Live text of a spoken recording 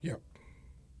Yep.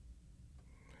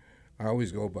 I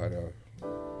always go by the.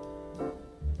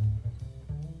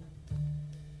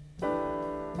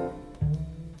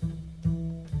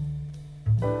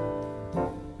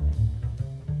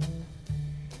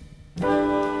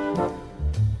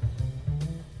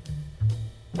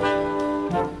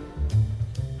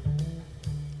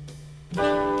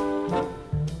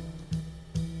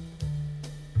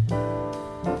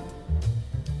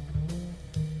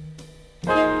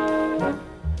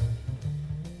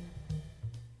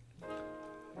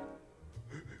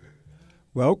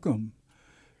 Welcome.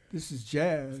 This is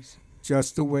Jazz,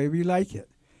 just the way we like it.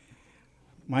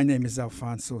 My name is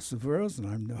Alfonso Severos, and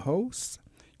I'm the host.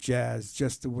 Jazz,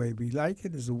 just the way we like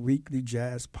it, is a weekly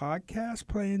jazz podcast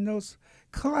playing those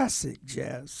classic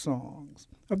jazz songs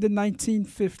of the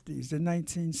 1950s, the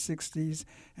 1960s,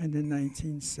 and the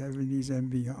 1970s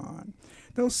and beyond.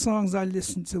 Those songs I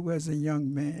listened to as a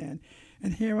young man,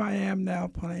 and here I am now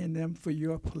playing them for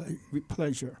your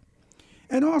pleasure.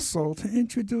 And also to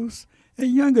introduce a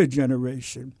younger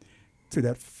generation to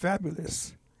that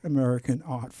fabulous American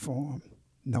art form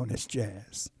known as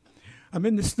jazz. I'm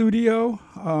in the studio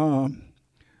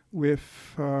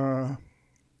with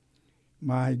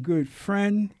my good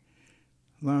friend,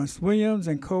 Lawrence Williams,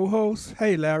 and co-host.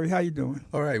 Hey, Larry, how you doing?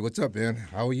 All right, what's up, man?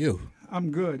 How are you?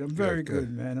 I'm good. I'm very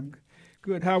good, man. I'm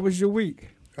good. How was your week?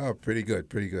 Oh, pretty good,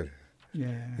 pretty good.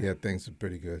 Yeah, things are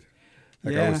pretty good.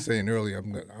 Like I was saying earlier,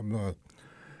 I'm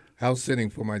house sitting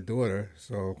for my daughter,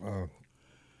 so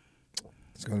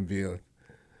it's going to be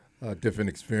a different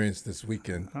experience this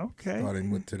weekend. Okay.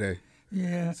 Starting with today.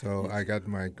 Yeah. So I got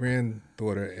my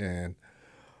granddaughter and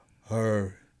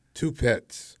her two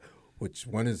pets, which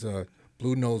one is a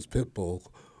blue-nosed pit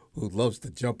bull who loves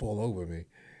to jump all over me,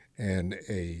 and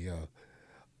a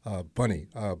bunny,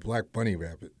 a black bunny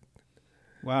rabbit.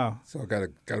 Wow. So I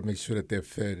gotta make sure that they're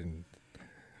fed and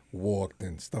walked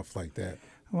and stuff like that.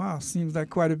 Wow, seems like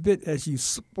quite a bit as you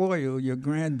spoil your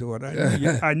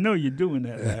granddaughter. I know you're doing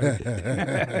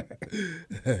that,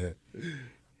 Larry.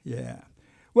 Yeah.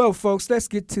 Well, folks, let's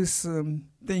get to some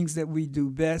things that we do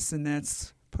best, and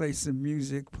that's play some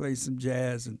music, play some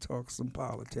jazz, and talk some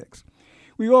politics.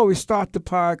 We always start the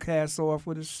podcast off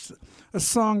with a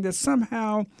song that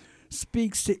somehow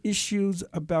speaks to issues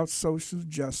about social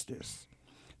justice.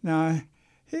 Now,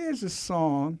 here's a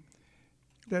song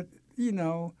that,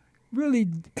 really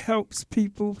helps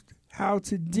people how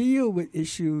to deal with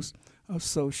issues of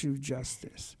social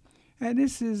justice. And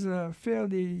this is a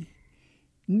fairly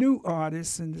new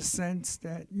artist in the sense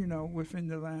that, within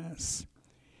the last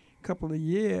couple of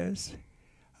years,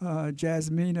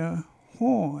 Jasmina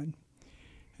Horn,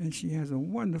 and she has a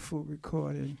wonderful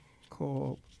recording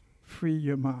called Free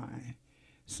Your Mind.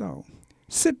 So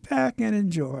sit back and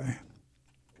enjoy.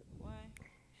 1,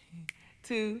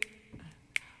 2,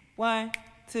 1,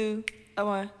 2,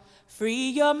 1. Free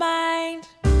your mind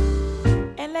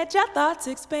and let your thoughts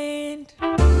expand.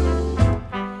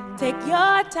 Take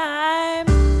your time,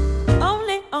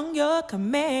 only on your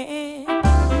command.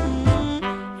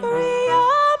 Free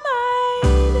your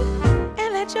mind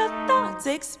and let your thoughts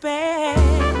expand.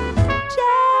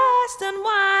 Just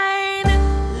unwind,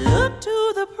 look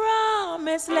to the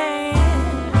promised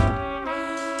land.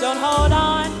 Don't hold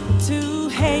on to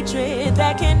hatred,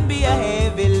 that can be a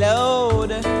heavy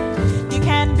load. You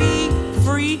can be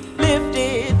free,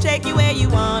 lifted, take you where you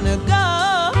wanna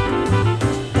go.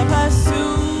 The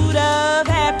pursuit of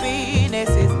happiness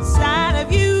is inside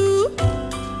of you.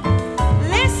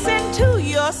 Listen to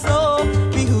your soul,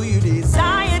 be who you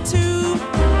desire to.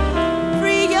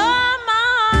 Free your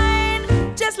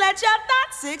mind, just let your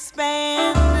thoughts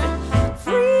expand.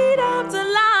 Freedom's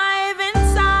alive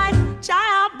inside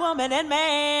child, woman, and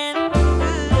man.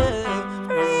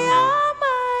 Free your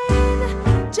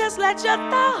mind, just let your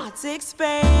thoughts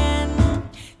expand.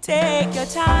 Take your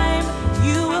time,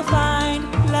 you will find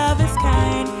love is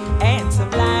kind and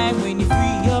sublime when you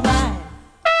free your mind.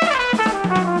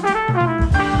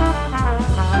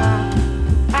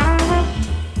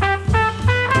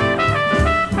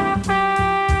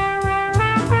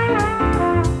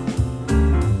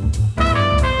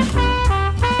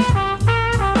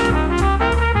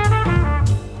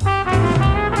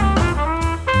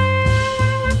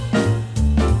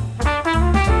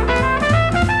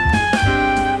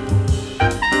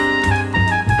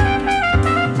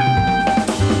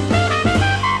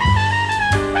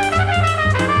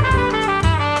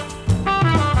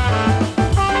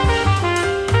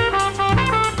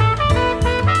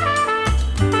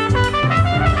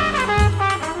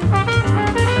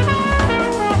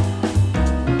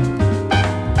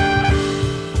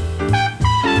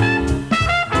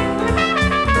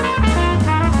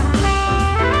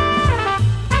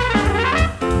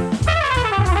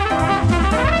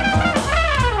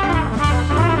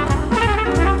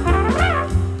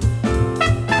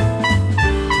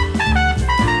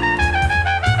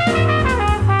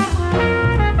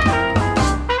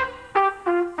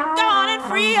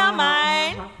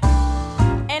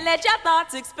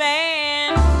 thoughts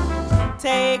expand.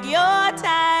 Take your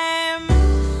time,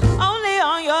 only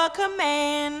on your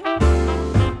command.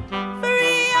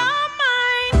 Free your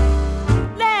mind,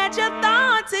 let your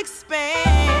thoughts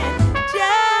expand.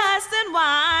 Just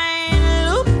unwind,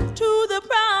 loop to the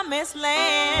promised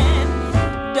land.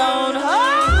 Don't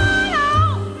hold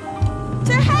on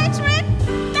to hatred,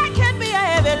 that can be a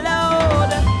heavy load.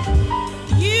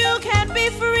 You can be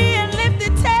free and lift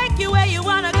it, take you where you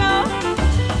wanna go.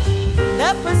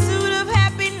 The pursuit of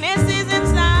happiness is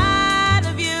inside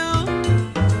of you.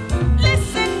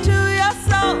 Listen to your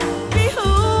soul, be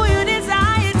who you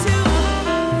desire to.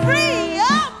 Free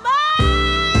your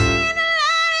mind,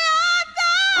 let your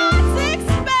thoughts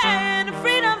expand.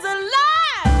 Freedom's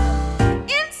alive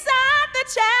inside the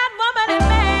child, woman, and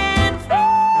man.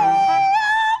 Free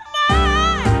your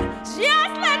mind,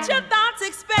 just let your thoughts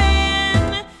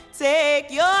expand. Take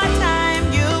your time,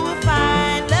 you will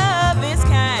find love is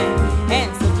kind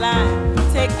and sublime.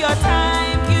 Take your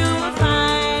time, you will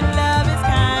find love is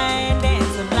kind and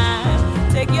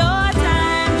sublime. Take your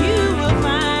time, you will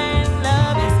find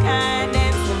love is kind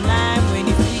and sublime when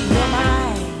you free your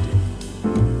mind.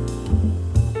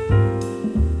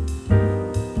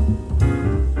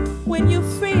 When you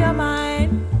free your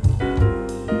mind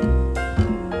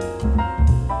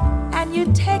and you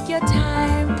take your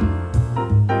time,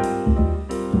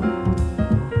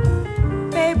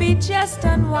 baby, just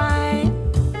unwind.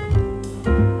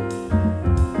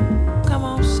 Come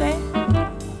on, say,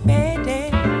 baby,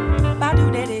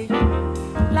 ba-do de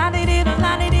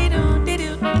la-de-de-do,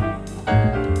 de-do.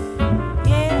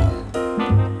 Yeah,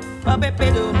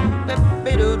 ba-be-be-do,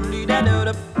 be-be-do,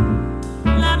 li-da-do-do.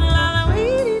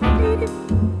 La-la-la-wee-dee-dee-dee.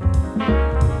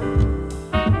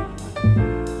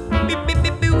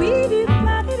 Be-be-be-be-wee-dee,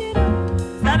 la-dee-dee-do.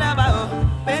 Da-da-ba-oh,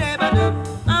 be-de-ba-do.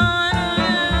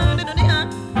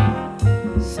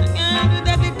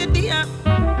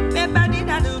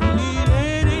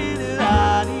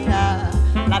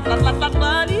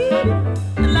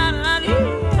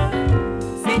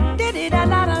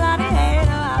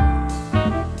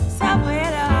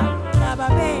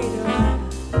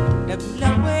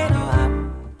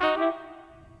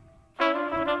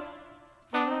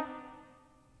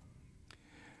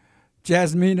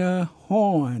 Jasmina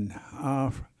Horn,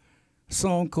 a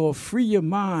song called Free Your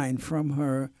Mind from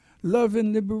her Love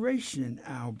and Liberation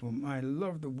album. I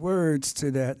love the words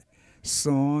to that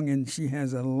song, and she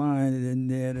has a line in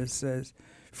there that says,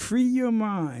 free your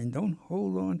mind, don't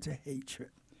hold on to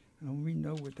hatred. And we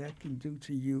know what that can do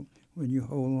to you when you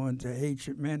hold on to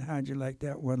hatred. Man, how'd you like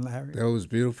that one, Larry? That was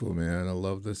beautiful, man. I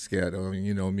love the scat. I mean,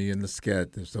 you know me and the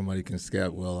scat. If somebody can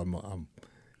scat well, I'm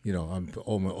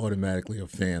automatically a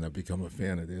fan. I become a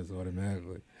fan of theirs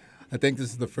automatically. I think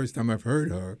this is the first time I've heard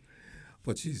her,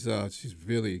 but she's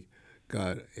really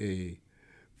got a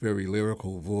very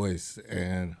lyrical voice,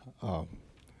 and I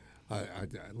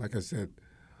like I said,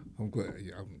 I'm glad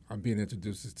I'm being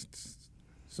introduced to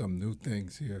some new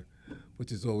things here,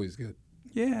 which is always good.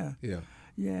 Yeah. Yeah.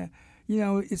 Yeah. You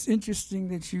know, it's interesting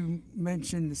that you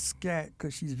mentioned the scat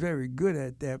because she's very good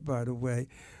at that, by the way.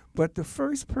 But the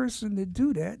first person to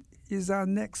do that is our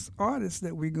next artist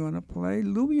that we're going to play,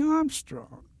 Louis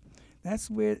Armstrong. That's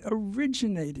where it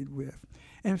originated with.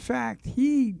 In fact,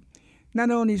 he not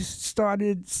only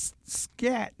started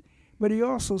scat, but he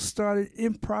also started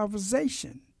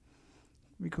improvisation.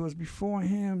 Because before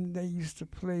him, they used to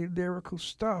play lyrical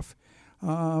stuff.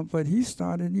 But he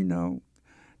started,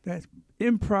 that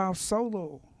improv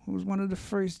solo. He was one of the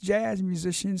first jazz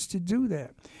musicians to do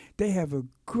that. They have a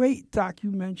great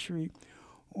documentary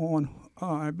on,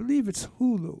 I believe it's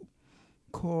Hulu,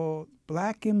 called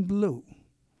Black and Blue.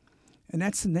 And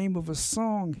that's the name of a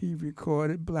song he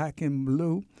recorded, Black and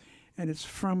Blue. And it's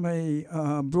from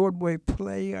a Broadway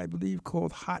play, I believe,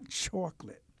 called Hot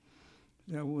Chocolate.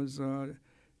 That was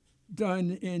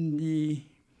done in the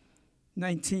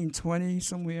 1920s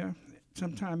somewhere,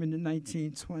 sometime in the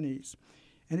 1920s.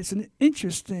 And it's an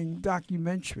interesting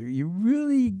documentary. You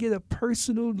really get a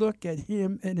personal look at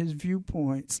him and his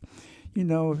viewpoints.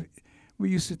 We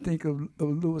used to think of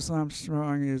Louis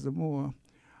Armstrong as a more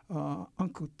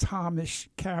Uncle Tom-ish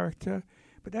character,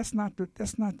 but that's not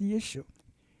the issue.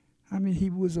 I mean, he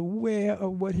was aware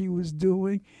of what he was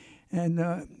doing, and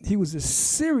he was a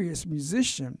serious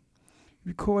musician.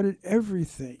 Recorded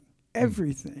everything.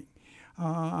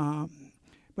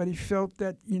 But he felt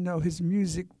that, his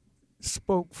music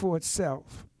spoke for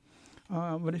itself.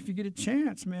 But if you get a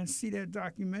chance, man, see that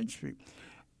documentary.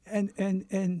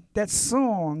 And that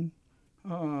song,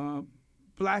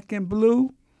 Black and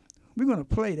Blue, we're going to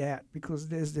play that because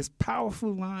there's this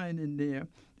powerful line in there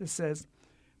that says,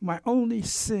 my only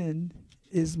sin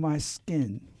is my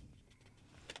skin.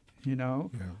 You know?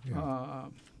 Yeah.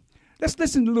 Let's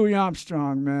listen to Louis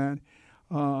Armstrong, man,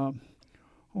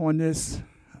 on this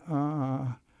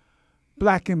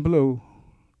Black and Blue.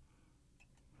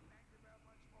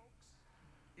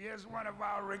 Here's one of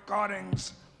our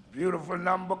recordings, beautiful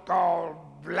number called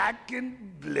Black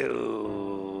and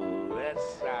Blue. Yes,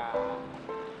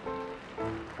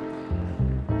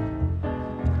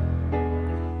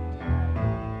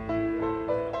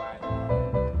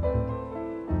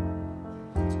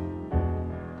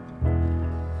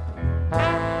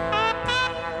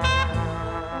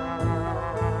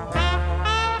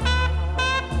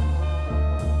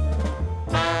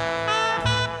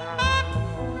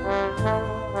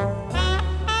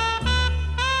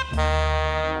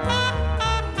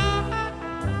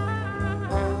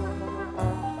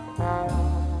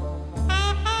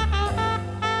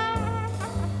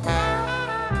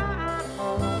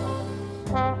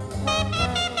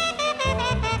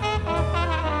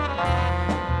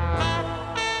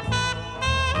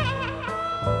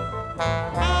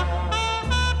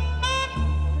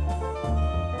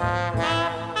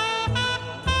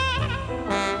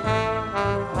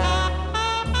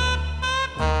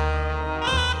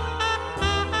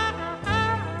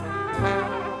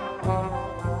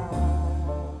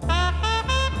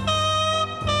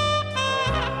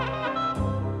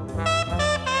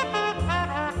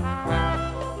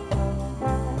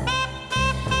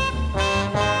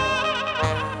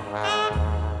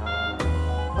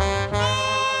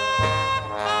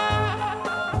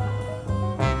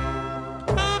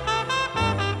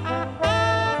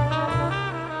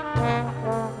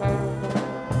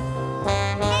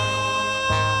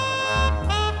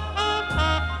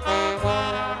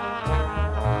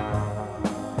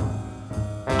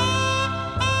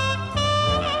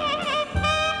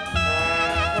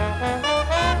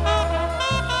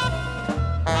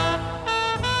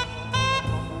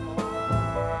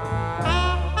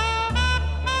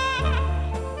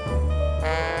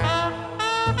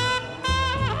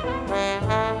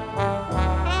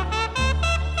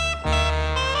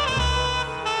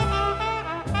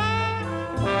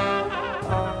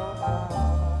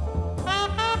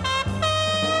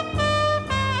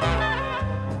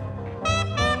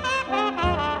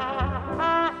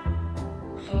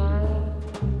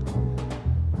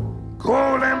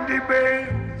 cold empty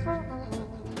beds,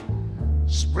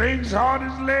 springs hard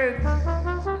as lead,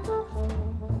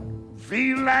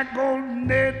 feel like golden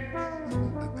dead,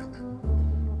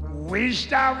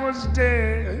 wished I was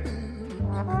dead.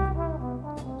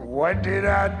 What did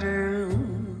I do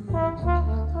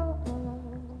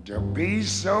to be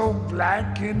so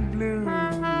black and blue?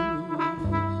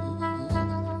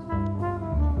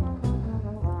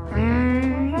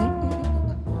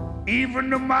 Even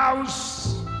the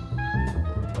mouse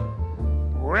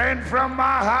ran from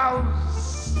my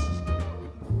house.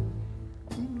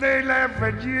 They laugh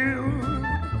at you,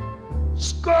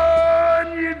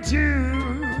 scorn you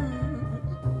too.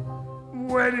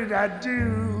 What did I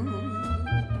do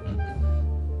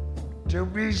to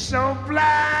be so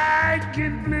black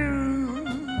and blue?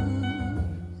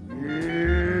 Yes,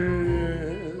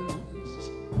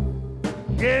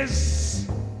 yes,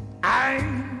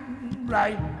 I'm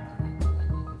right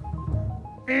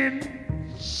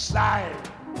inside.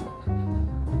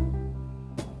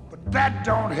 That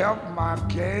don't help my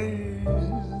case,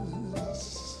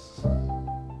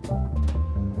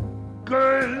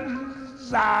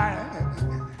 'cause I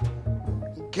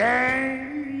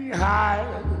can't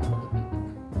hide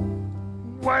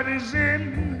what is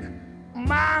in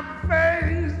my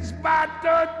face. But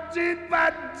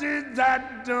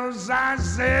that does I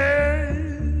say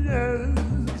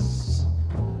yes.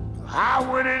 How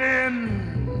would it end?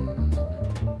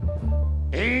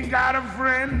 Ain't got a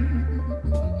friend.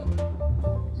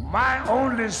 My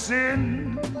only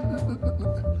sin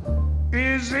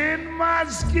is in my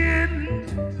skin.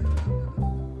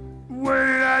 What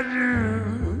did I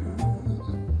do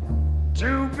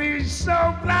to be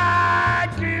so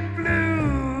black and blue?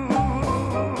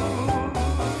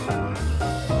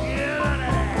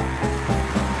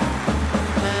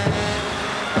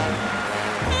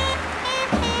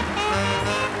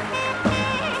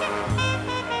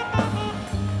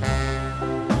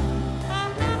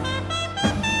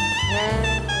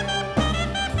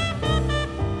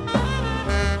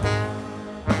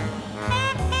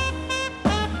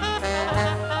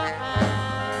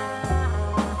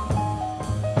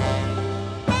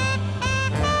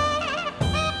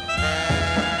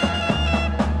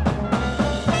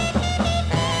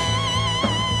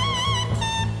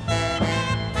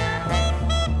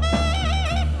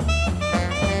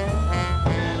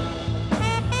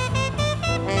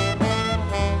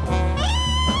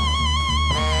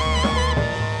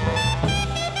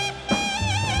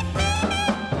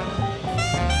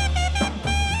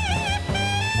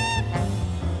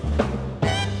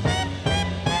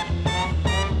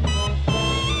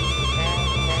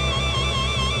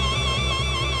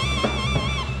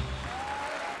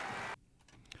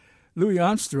 Louis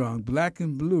Armstrong, Black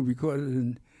and Blue, recorded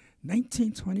in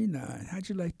 1929. How'd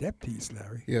you like that piece,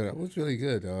 Larry? Yeah, that was really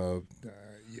good.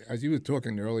 As you were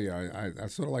talking earlier, I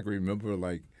sort of like remember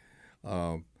like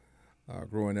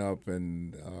growing up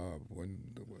and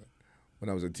when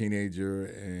I was a teenager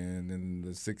and in the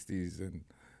 60s and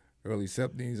early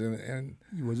 70s. And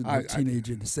You wasn't a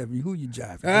teenager in the 70s. Who you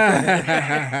jiving?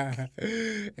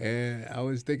 And I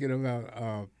was thinking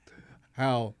about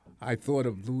how I thought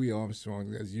of Louis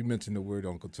Armstrong, as you mentioned the word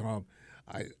Uncle Tom.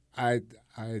 I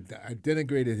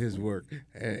denigrated his work,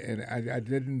 and I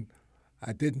didn't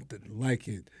like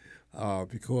it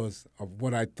because of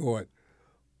what I thought.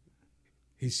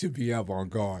 He should be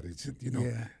avant-garde. He should,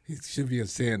 he should be a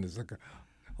Sanders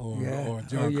or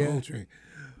John Coltrane.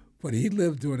 But he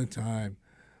lived during a time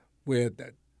where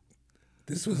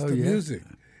this was the music,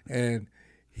 and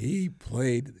he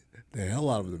played the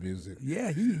hell out of the music.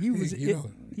 Yeah, he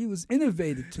was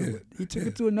innovative to it. He took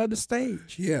it to another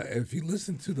stage. Yeah, if you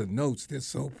listen to the notes, they're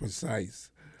so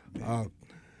precise.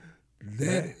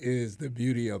 That is the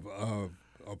beauty of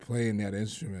playing that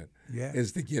instrument. Yeah,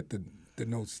 is to get the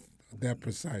notes that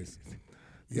precise.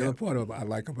 The other part I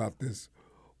like about this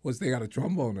was they got a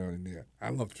trombone in there.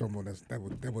 I love trombone.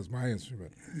 That was my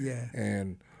instrument. Yeah.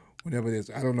 And whenever there's,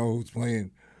 I don't know who's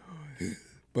playing,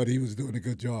 but he was doing a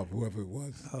good job, whoever it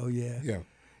was. Oh yeah. Yeah.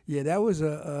 Yeah, that was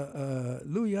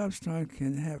Louis Armstrong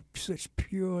can have such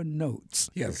pure notes.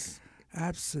 Yes.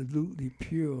 Absolutely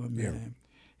pure, man. Yeah.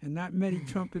 And not many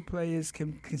trumpet players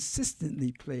can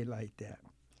consistently play like that.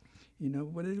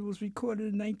 But it was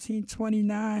recorded in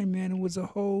 1929, man. It was a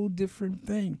whole different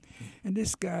thing. And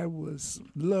this guy was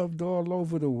loved all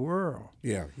over the world.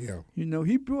 Yeah, yeah.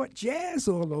 He brought jazz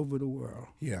all over the world.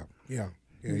 Yeah, yeah.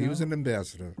 Yeah, he was an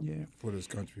ambassador for this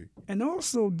country. And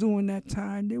also during that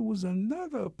time, there was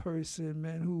another person,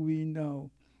 man, who we know.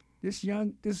 This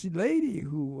lady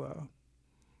who,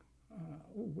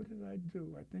 what did I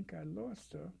do? I think I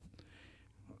lost her.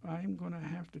 I'm going to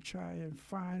have to try and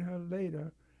find her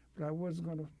later. But I was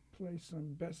going to play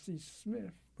some Bessie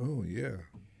Smith. Oh, yeah.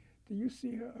 Do you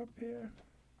see her up here?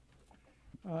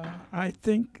 I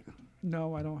think,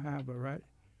 no, I don't have her, right?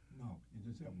 No, you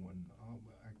just have one.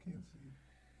 I can't see.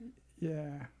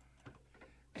 Yeah.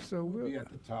 So we'll be at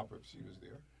the top if she was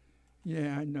there.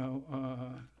 Yeah, I know.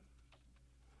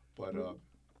 But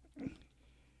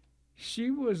she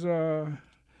was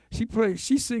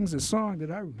she sings a song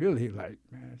that I really like,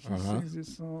 man. She sings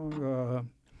this song.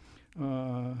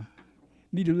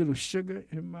 Need a little sugar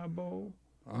in my bowl.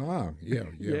 Yeah.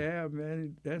 Yeah,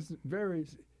 man, that's very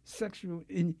sexual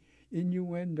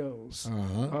innuendos.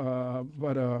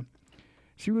 But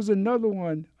she was another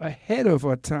one ahead of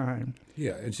her time.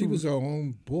 Yeah, and she was her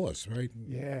own boss, right?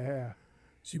 Yeah.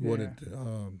 She wanted.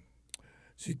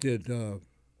 She did.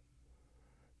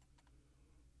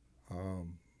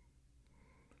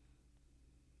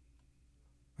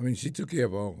 She took care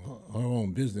of her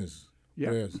own business.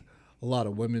 Yeah. Whereas a lot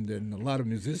of women didn't, a lot of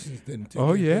musicians didn't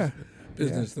take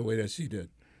business the way that she did.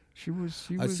 She was.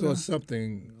 I saw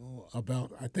something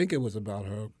about, I think it was about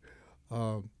her.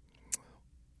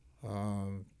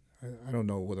 I don't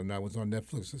know whether or not it was on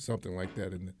Netflix or something like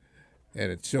that, and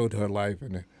it showed her life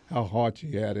and how hard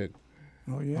she had it.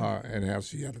 Oh yeah. And how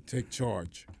she had to take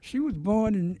charge. She was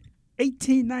born in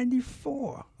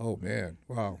 1894. Oh man!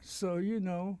 Wow. So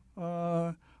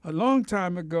a long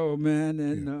time ago, man,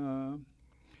 and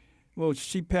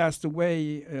she passed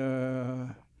away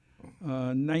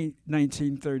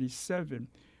 1937,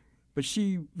 but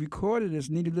she recorded as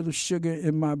 "Need a Little Sugar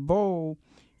in My Bowl"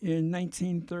 in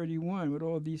 1931 with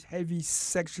all these heavy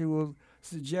sexual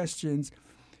suggestions.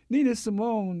 Nina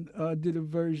Simone did a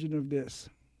version of this.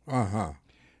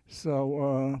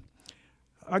 So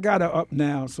I got her up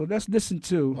now, so let's listen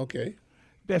to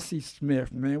Bessie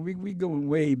Smith, man. We going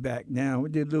way back now. We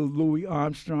did a little Louis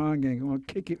Armstrong and going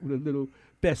to kick it with a little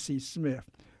Bessie Smith.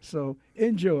 So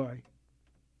enjoy.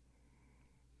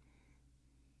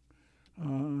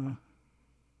 Hold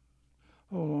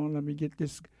on, let me get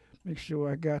this, make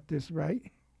sure I got this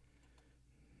right.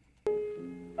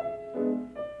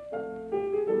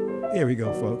 Here we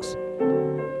go, folks.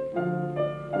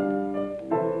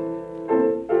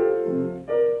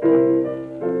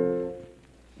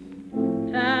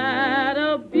 Tired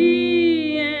of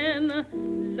being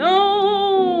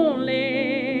lonely,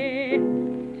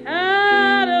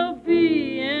 tired of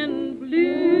being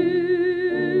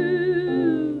blue.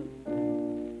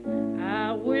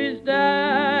 I wished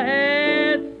I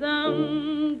had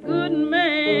some good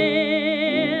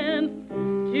man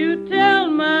to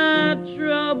tell my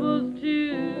troubles to.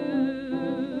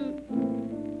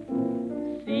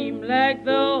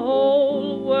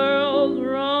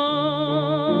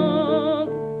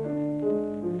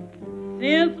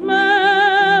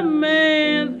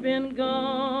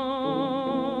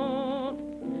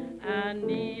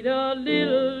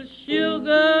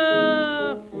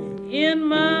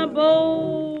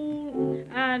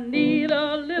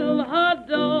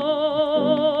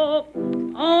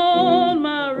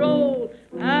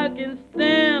 can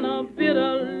stand a bit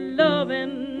of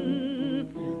loving,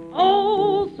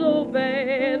 oh so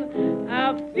bad.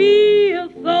 I feel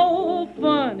so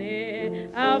funny,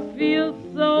 I feel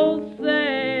so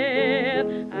sad.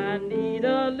 I need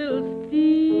a little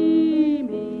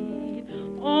steamy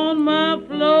on my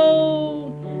floor.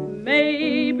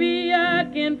 Maybe I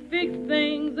can fix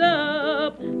things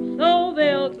up so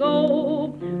they'll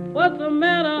go. What's the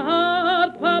matter,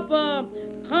 hard papa?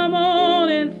 Come on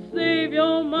and save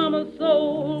your mama's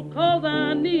soul, 'cause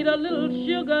I need a little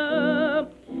sugar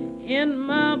in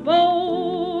my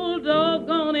bowl.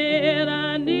 Doggone it,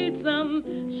 I need some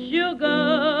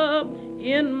sugar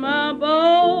in my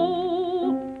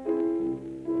bowl.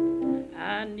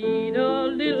 I need a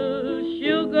little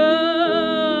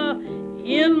sugar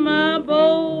in my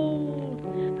bowl.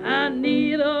 I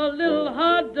need a little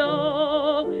hot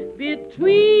dog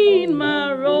between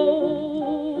my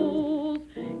rolls.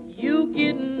 You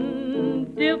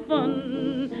getting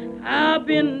different, I've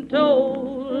been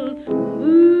told.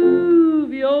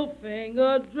 Move your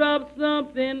finger, drop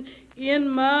something in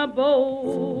my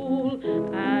bowl.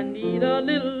 I need a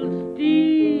little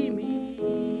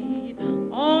steamy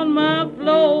on my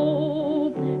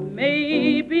floor.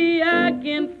 Maybe I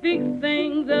can fix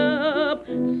things up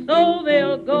so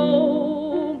they'll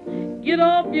go. Get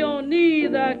off your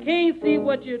knees, I can't see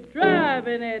what you're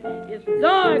driving at. It's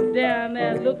dark down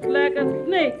there, looks like a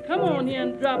snake. Come on here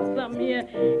and drop something here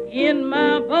in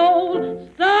my bowl.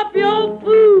 Stop your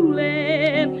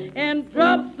fooling and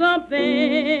drop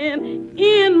something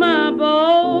in my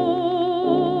bowl.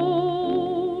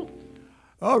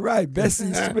 All right,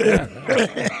 Bessie Smith.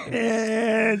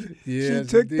 And Yes, she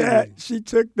took indeed. that. She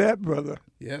took that, brother.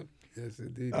 Yep. Yes,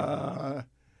 indeed.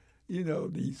 You know,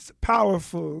 these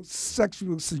powerful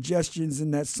sexual suggestions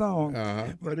in that song.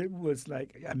 Uh-huh. But it was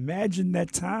like, imagine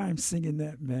that time singing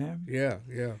that, man. Yeah,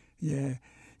 yeah. Yeah.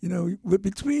 You know,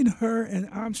 between her and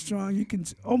Armstrong, you can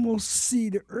almost see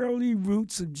the early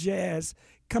roots of jazz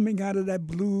coming out of that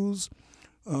blues,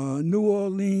 New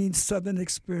Orleans Southern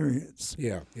experience.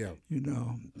 Yeah, yeah. You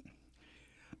know,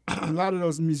 a lot of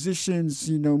those musicians,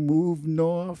 you know, moved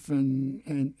north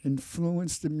and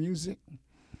influenced the music.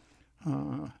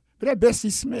 But that Bessie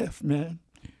Smith, man,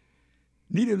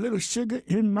 need a little sugar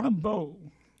in my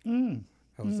bowl. That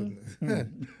was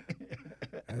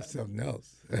that's something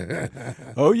else.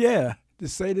 Oh, yeah, to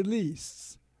say the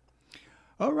least.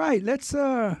 All right, let's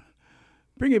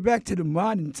bring it back to the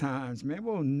modern times, man.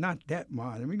 Well, not that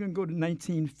modern. We're going to go to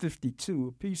 1952,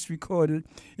 a piece recorded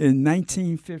in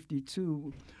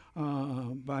 1952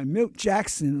 by Milt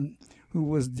Jackson, who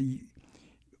was the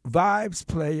vibes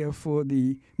player for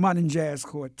the Modern Jazz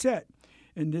Quartet.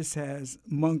 And this has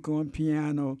Monk on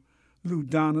piano, Lou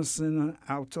Donaldson on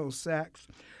alto sax,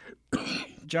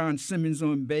 John Simmons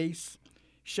on bass,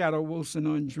 Shadow Wilson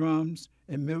on drums,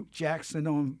 and Milt Jackson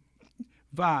on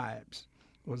vibes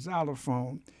or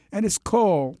xylophone. And it's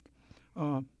called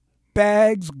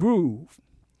Bags Groove.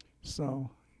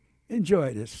 So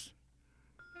enjoy this.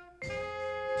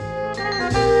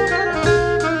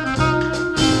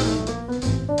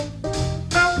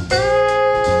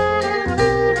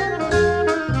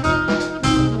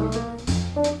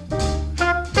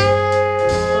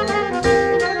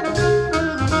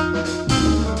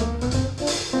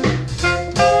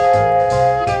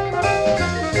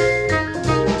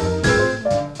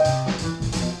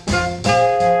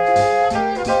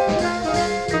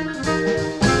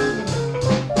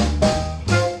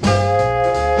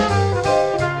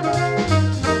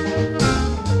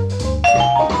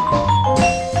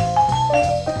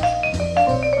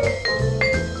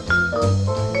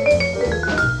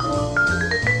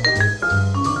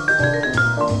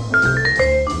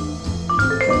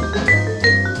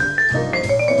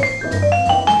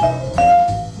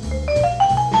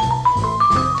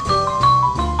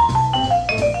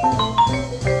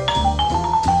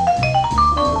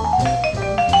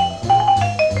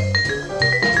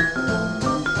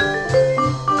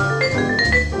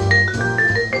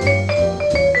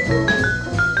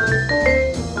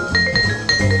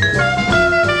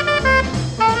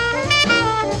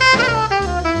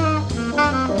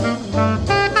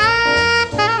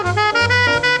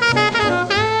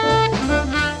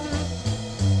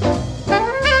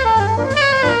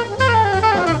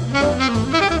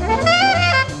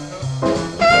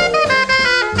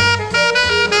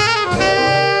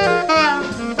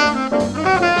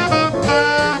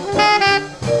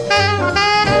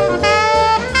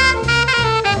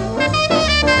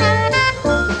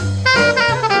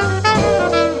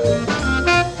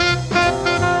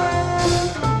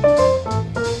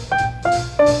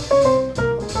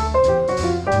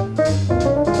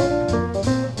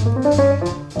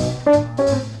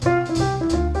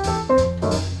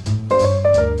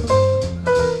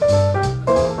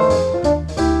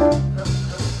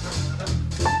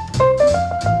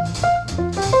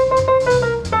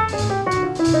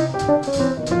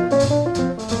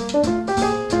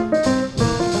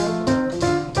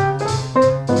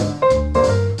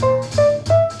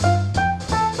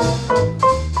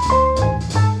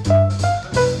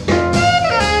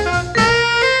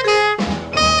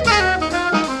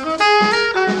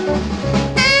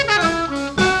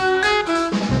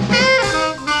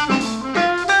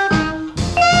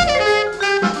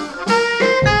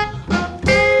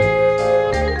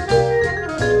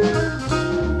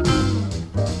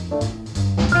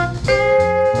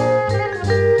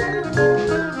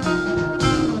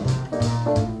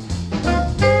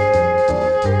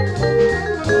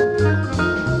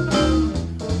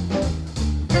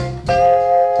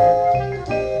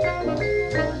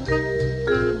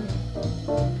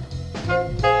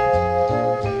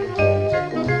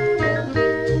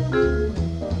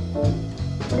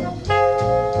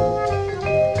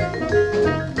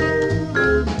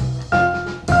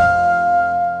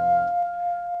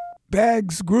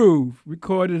 Bags Groove,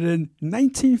 recorded in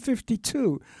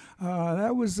 1952.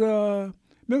 That was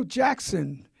Milt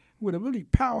Jackson with a really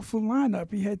powerful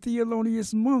lineup. He had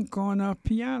Thelonious Monk on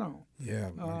piano. Yeah,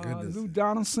 my goodness. Lou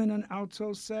Donaldson on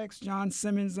alto sax, John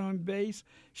Simmons on bass,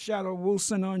 Shadow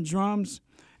Wilson on drums,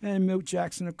 and Milt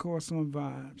Jackson, of course, on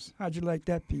vibes. How'd you like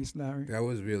that piece, Larry? That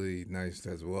was really nice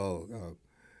as well.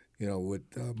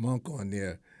 With Monk on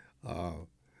there,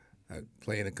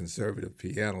 playing a conservative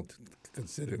piano,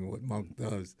 considering what Monk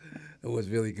does, it was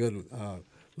really good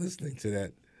listening to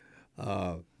that.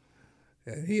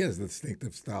 And he has a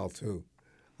distinctive style too.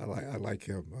 I like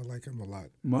him. I like him a lot.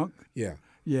 Monk? Yeah.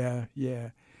 Yeah.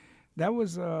 That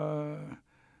was bop.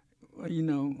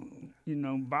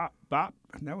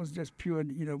 That was just pure,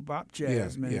 bop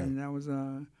jazz, man. Yeah. And that was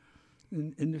in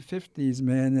the 50s,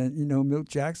 man. And Milt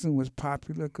Jackson was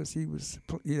popular because he was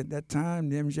at that time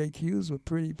the MJQs were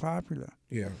pretty popular.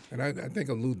 Yeah, and I think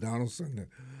of Lou Donaldson.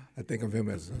 I think of him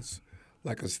as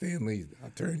like a Stanley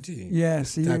Turrentine.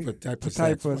 Yes,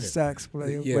 type of sax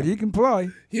player. Yeah. But he can play.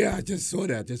 Yeah, I just saw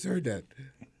that. Just heard that.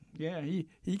 Yeah, he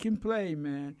can play,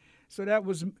 man. So that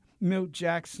was Milt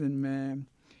Jackson, man.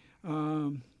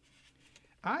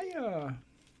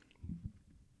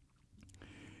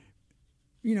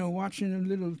 Watching a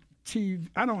little TV.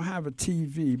 I don't have a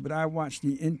TV, but I watch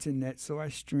the internet, so I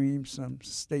stream some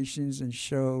stations and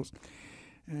shows.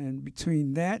 And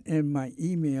between that and my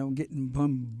email, I'm getting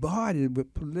bombarded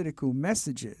with political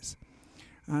messages.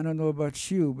 I don't know about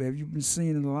you, but have you been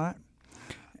seeing it a lot?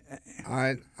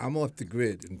 I'm off the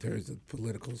grid in terms of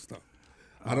political stuff.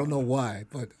 I don't know why,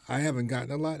 but I haven't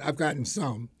gotten a lot. I've gotten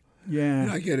some. Yeah.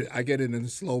 And I get it in the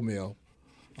slow mail.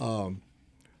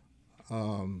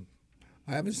 I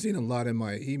haven't seen a lot in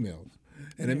my emails,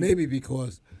 and it may be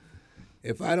because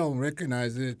if I don't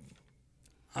recognize it,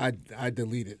 I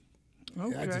delete it.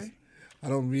 Okay. I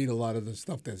don't read a lot of the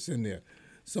stuff that's in there,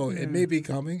 so it may be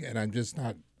coming, and I'm just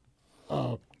not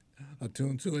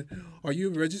attuned to it. Are you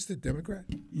a registered Democrat?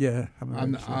 Yeah,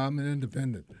 I'm an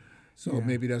independent, so Yeah.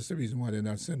 maybe that's the reason why they're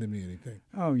not sending me anything.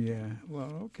 Oh yeah.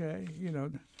 Well, okay.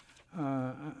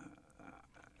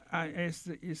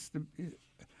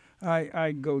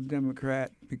 I go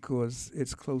Democrat because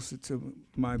it's closer to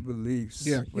my beliefs.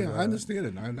 Yeah, But, I understand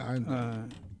it.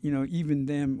 Even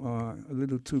them are a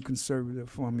little too conservative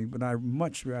for me, but I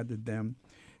much rather them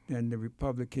than the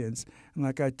Republicans. And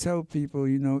like I tell people,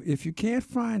 if you can't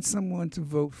find someone to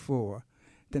vote for,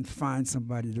 then find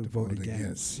somebody to vote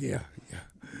against. Yeah.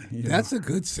 You know? That's a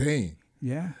good saying.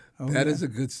 Yeah. That is a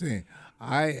good saying.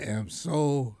 I am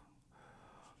so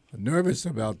nervous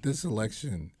about this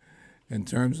election in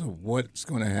terms of what's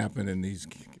going to happen in these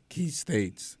key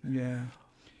states Yeah.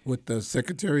 with the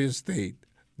Secretary of State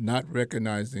not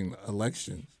recognizing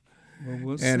elections. Well,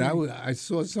 we'll And see. I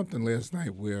saw something last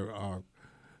night where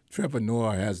Trevor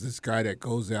Noah has this guy that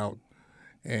goes out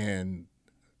and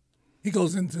he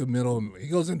goes into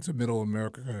middle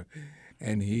America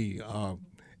and he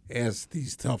asks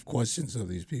these tough questions of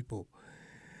these people.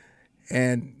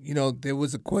 And, there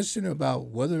was a question about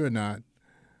whether or not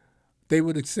they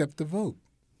would accept the vote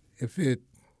if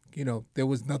there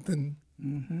was nothing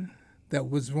that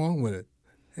was wrong with it.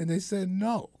 And they said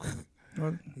no.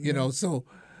 Well, So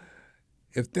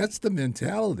if that's the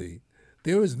mentality,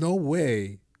 there is no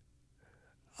way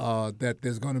that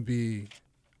there's going to be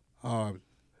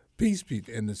peace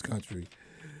in this country.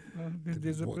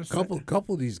 there's a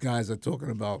Couple of these guys are talking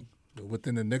about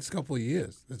within the next couple of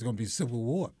years, there's going to be civil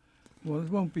war. Well, it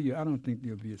won't be. I don't think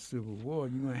there'll be a civil war.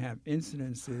 You're going to have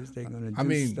incidences. They're going to do I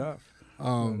mean, stuff.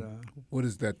 What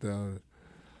is that?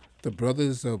 The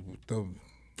brothers of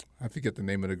I forget the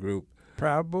name of the group.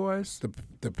 Proud Boys.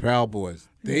 The Proud Boys.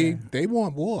 They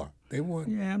want war. They want.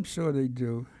 Yeah, I'm sure they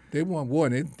do. They want war.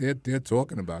 They're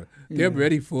talking about it. They're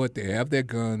ready for it. They have their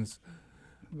guns.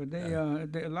 But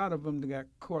a lot of them got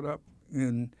caught up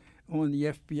on the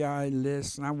FBI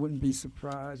list, and I wouldn't be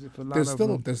surprised if a lot of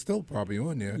them. They're still probably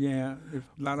on there. Yeah, if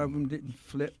a lot of them didn't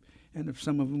flip, and if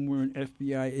some of them weren't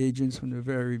FBI agents from the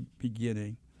very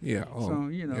beginning. Yeah. Oh, so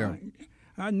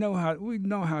we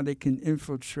know how they can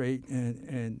infiltrate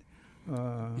and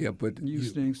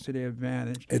use things to their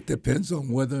advantage. It depends on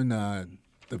whether or not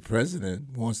the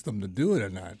president wants them to do it or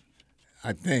not.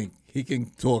 I think he can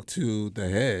talk to the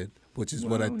head, which is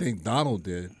what I think Donald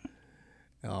did,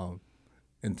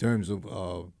 in terms of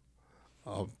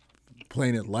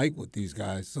playing it light with these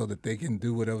guys so that they can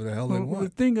do whatever the hell they want. The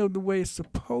thing of the way it's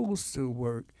supposed to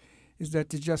work is that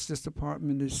the Justice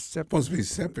Department is supposed to be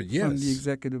separate, yes, from the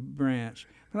executive branch.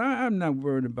 But I'm not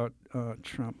worried about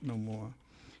Trump no more.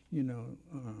 I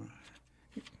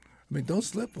mean, don't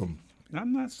slip him.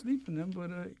 I'm not sleeping him,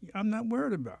 but I'm not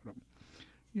worried about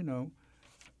him.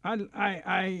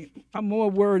 I'm more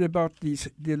worried about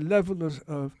the level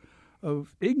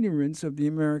of ignorance of the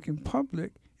American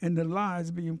public and the lies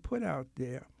being put out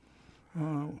there.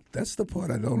 That's the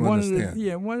part I don't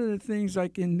understand. One of the things,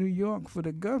 like in New York for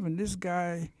the governor, this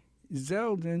guy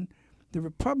Zeldin, the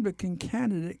Republican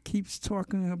candidate, keeps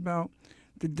talking about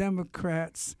the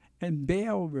Democrats and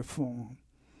bail reform,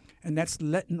 and that's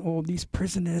letting all these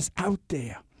prisoners out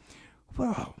there.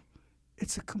 Well,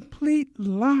 it's a complete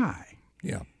lie.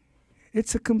 Yeah.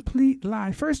 It's a complete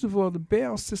lie. First of all, the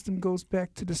bail system goes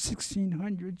back to the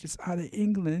 1600s. It's out of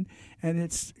England, and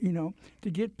it's, to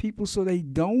get people so they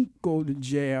don't go to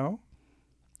jail.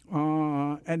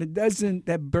 And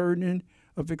that burden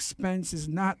of expense is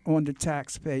not on the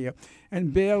taxpayer.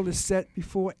 And bail is set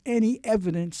before any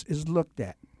evidence is looked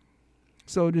at.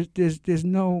 So there's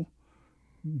no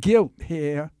guilt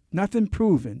here, nothing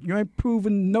proven. You ain't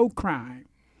proven no crime,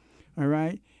 all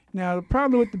right? Now, the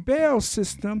problem with the bail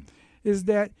system is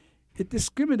that it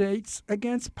discriminates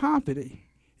against poverty.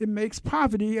 It makes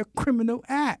poverty a criminal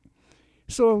act.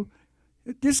 So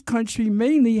this country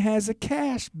mainly has a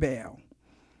cash bail.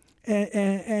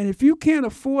 And if you can't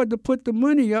afford to put the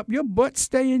money up, your butt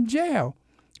stay in jail.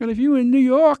 And if you're in New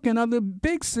York and other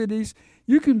big cities,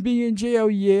 you can be in jail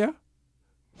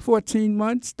 14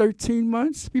 months, 13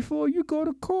 months before you go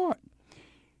to court.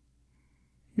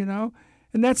 And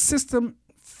that system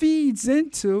feeds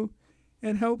into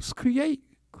and helps create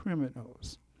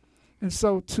criminals. And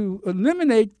so to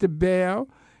eliminate the bail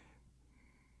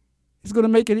is going to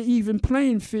make it an even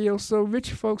playing field, so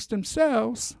rich folks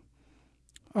themselves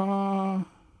will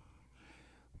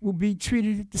be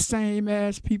treated the same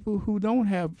as people who don't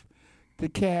have the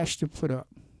cash to put up.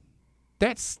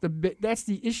 That's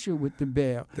the issue with the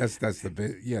bail. That's the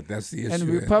issue. And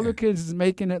the Republicans is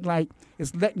making it like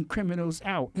it's letting criminals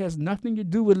out. It has nothing to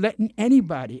do with letting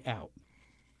anybody out.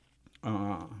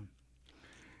 And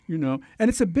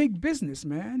it's a big business,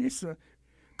 man. It's a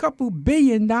couple $1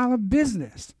 billion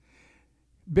business.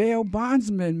 Bail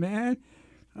bondsmen, man.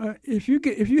 If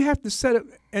you have to set up,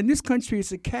 and this country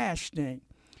is a cash thing,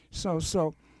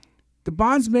 so the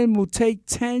bondsmen will take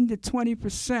 10 to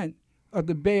 20% of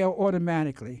the bail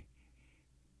automatically,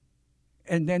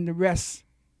 and then the rest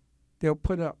they'll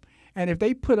put up. And if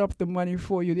they put up the money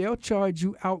for you, they'll charge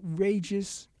you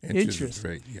outrageous interest.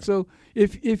 Rate, yeah. So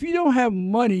if you don't have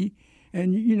money,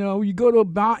 and you go to a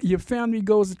bond, your family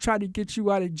goes to try to get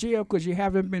you out of jail because you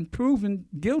haven't been proven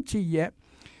guilty yet,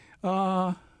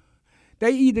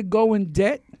 they either go in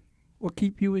debt or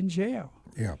keep you in jail.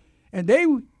 Yeah. And they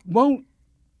won't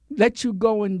let you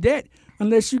go in debt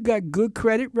unless you got good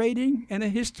credit rating and a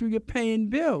history of paying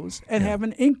bills and have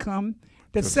an income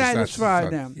that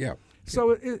satisfies them. Yeah.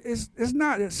 So it's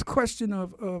not a question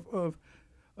of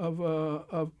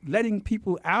letting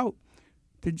people out.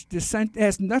 The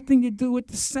has nothing to do with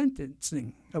the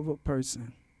sentencing of a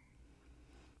person.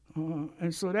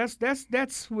 And so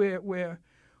that's where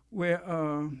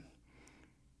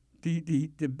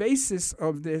the basis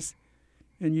of this.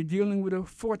 And you're dealing with a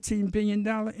 $14 billion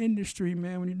industry,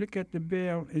 man, when you look at the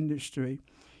bail industry.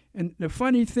 And the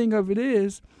funny thing of it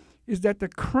is that the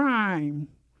crime,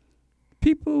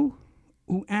 people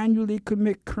who annually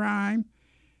commit crime,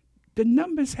 the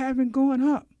numbers haven't gone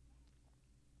up.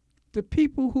 The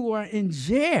people who are in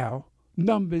jail,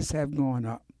 numbers have gone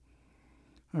up.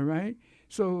 All right?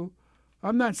 So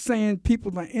I'm not saying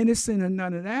people are innocent or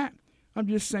none of that. I'm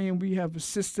just saying we have a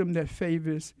system that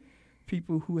favors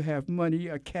people who have money,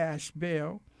 a cash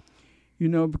bail,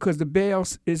 because the bail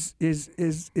is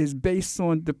based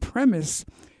on the premise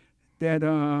that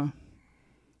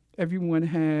everyone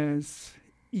has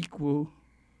equal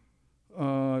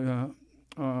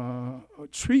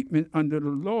treatment under the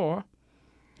law,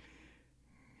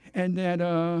 and that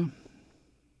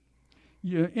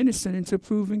you're innocent until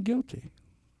proven guilty.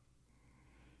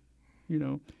 You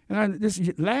know, and this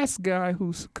last guy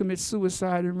who commits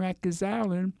suicide in Rikers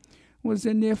Island was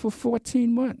in there for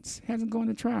 14 months. Hasn't gone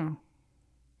to trial.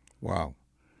 Wow.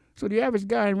 So the average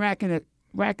guy in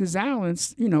Rikers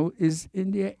Island, you know, is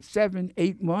in there 7,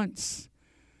 8 months.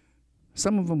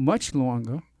 Some of them much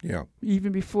longer. Yeah.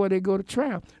 Even before they go to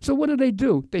trial. So what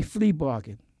do? They flea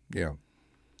bargain. Yeah.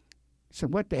 So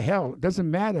what the hell? It doesn't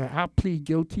matter. I'll plead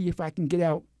guilty if I can get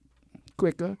out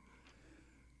quicker.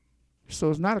 So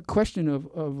it's not a question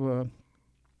of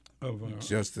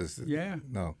justice. Yeah.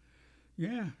 No.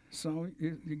 Yeah. So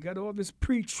you got all this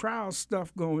pre-trial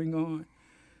stuff going on,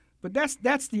 but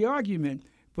that's the argument.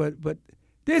 But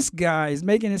this guy is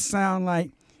making it sound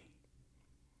like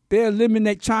they're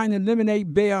trying to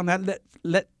eliminate bail and not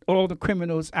let all the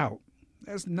criminals out.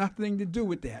 There's nothing to do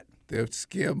with that. They're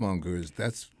scaremongers.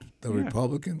 That's the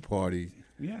Republican Party.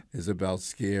 Yeah. Is about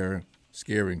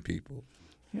scaring people.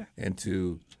 Yeah.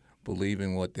 Into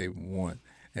believing what they want.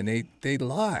 And they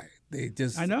lie. They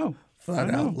just flat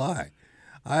out lie.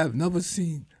 I have never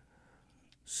seen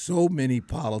so many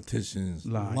politicians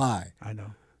lie. I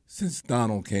know. Since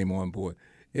Donald came on board.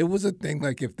 It was a thing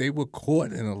like if they were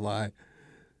caught in a lie,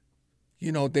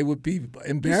 you know, they would be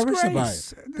embarrassed about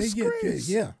it. Disgrace.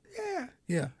 Yeah.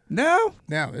 Now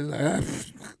it's like,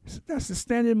 that's the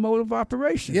standard mode of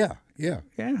operation. Yeah. Yeah.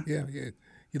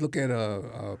 You look at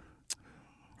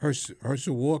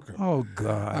Herschel Walker. Oh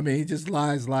God! I mean, he just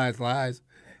lies,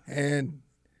 and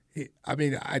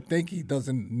I think he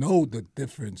doesn't know the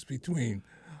difference between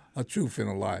a truth and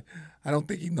a lie. I don't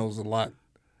think he knows a lot.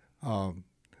 I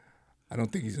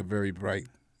don't think he's a very bright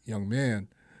young man,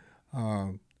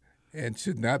 and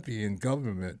should not be in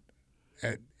government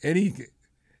at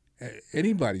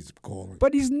anybody's calling.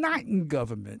 But he's not in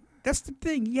government. That's the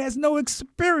thing. He has no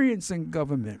experience in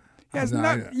government. He has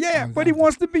but he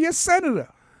wants to be a senator.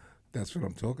 That's what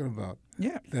I'm talking about.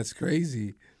 Yeah. That's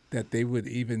crazy that they would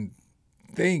even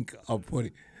think of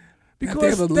putting.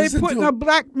 Because they're putting a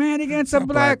black man against a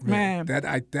black man.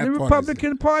 The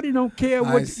Republican Party don't care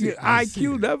what your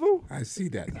IQ level. I see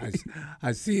that.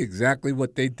 I see exactly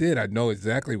what they did. I know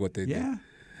exactly what they did.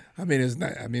 I mean,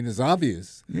 it's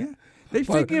obvious. Yeah. They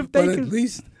figure if they can. But can. At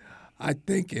least I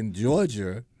think in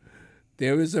Georgia,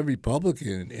 there is a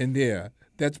Republican in there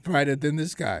that's brighter than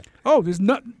this guy. Oh, there's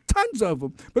tons of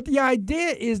them. But the idea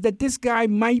is that this guy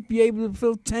might be able to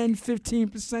fill 10,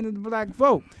 15% of the black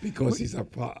vote. Because he's a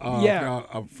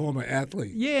former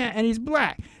athlete. Yeah, and he's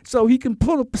black. So he can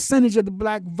pull a percentage of the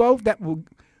black vote that will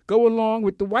go along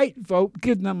with the white vote,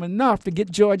 give them enough to get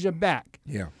Georgia back.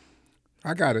 Yeah.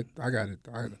 I got it.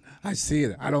 I see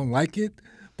it. I don't like it,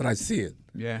 but I see it.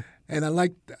 Yeah. And I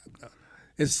like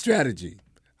it's strategy.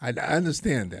 I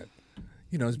understand that.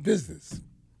 You know, it's business.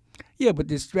 Yeah, but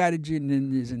there's strategy and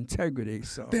then there's integrity.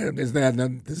 So this has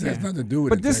nothing to do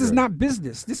with But integrity. this is not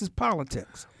business. This is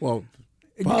politics. Well,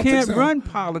 you can't run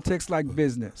politics like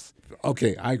business.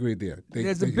 Okay, I agree there.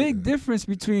 There's a big difference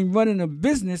between running a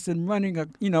business and running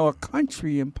a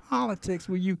country in politics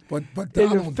where you. But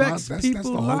Donald, that's the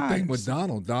whole thing with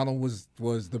Donald. Donald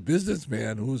was the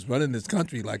businessman who was running this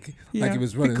country like he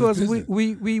was running because his business.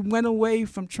 we went away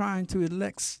from trying to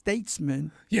elect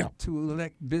statesmen to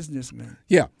elect businessmen.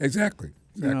 Yeah, exactly.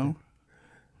 You know.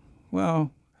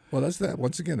 Well, that's that.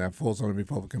 Once again, that falls on the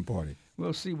Republican Party.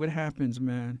 We'll see what happens,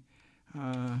 man.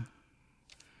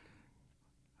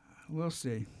 We'll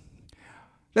see.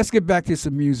 Let's get back to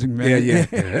some music, man.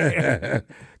 Yeah.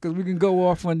 Because we can go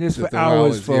off on this for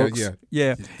hours, folks.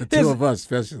 Yeah. The two of us,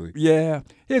 especially. Yeah.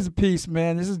 Here's a piece,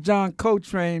 man. This is John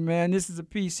Coltrane, man. This is a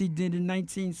piece he did in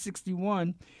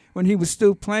 1961 when he was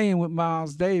still playing with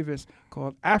Miles Davis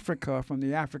called Africa from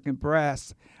the African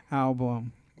Brass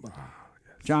album. Oh,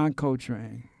 yes. John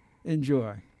Coltrane.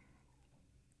 Enjoy.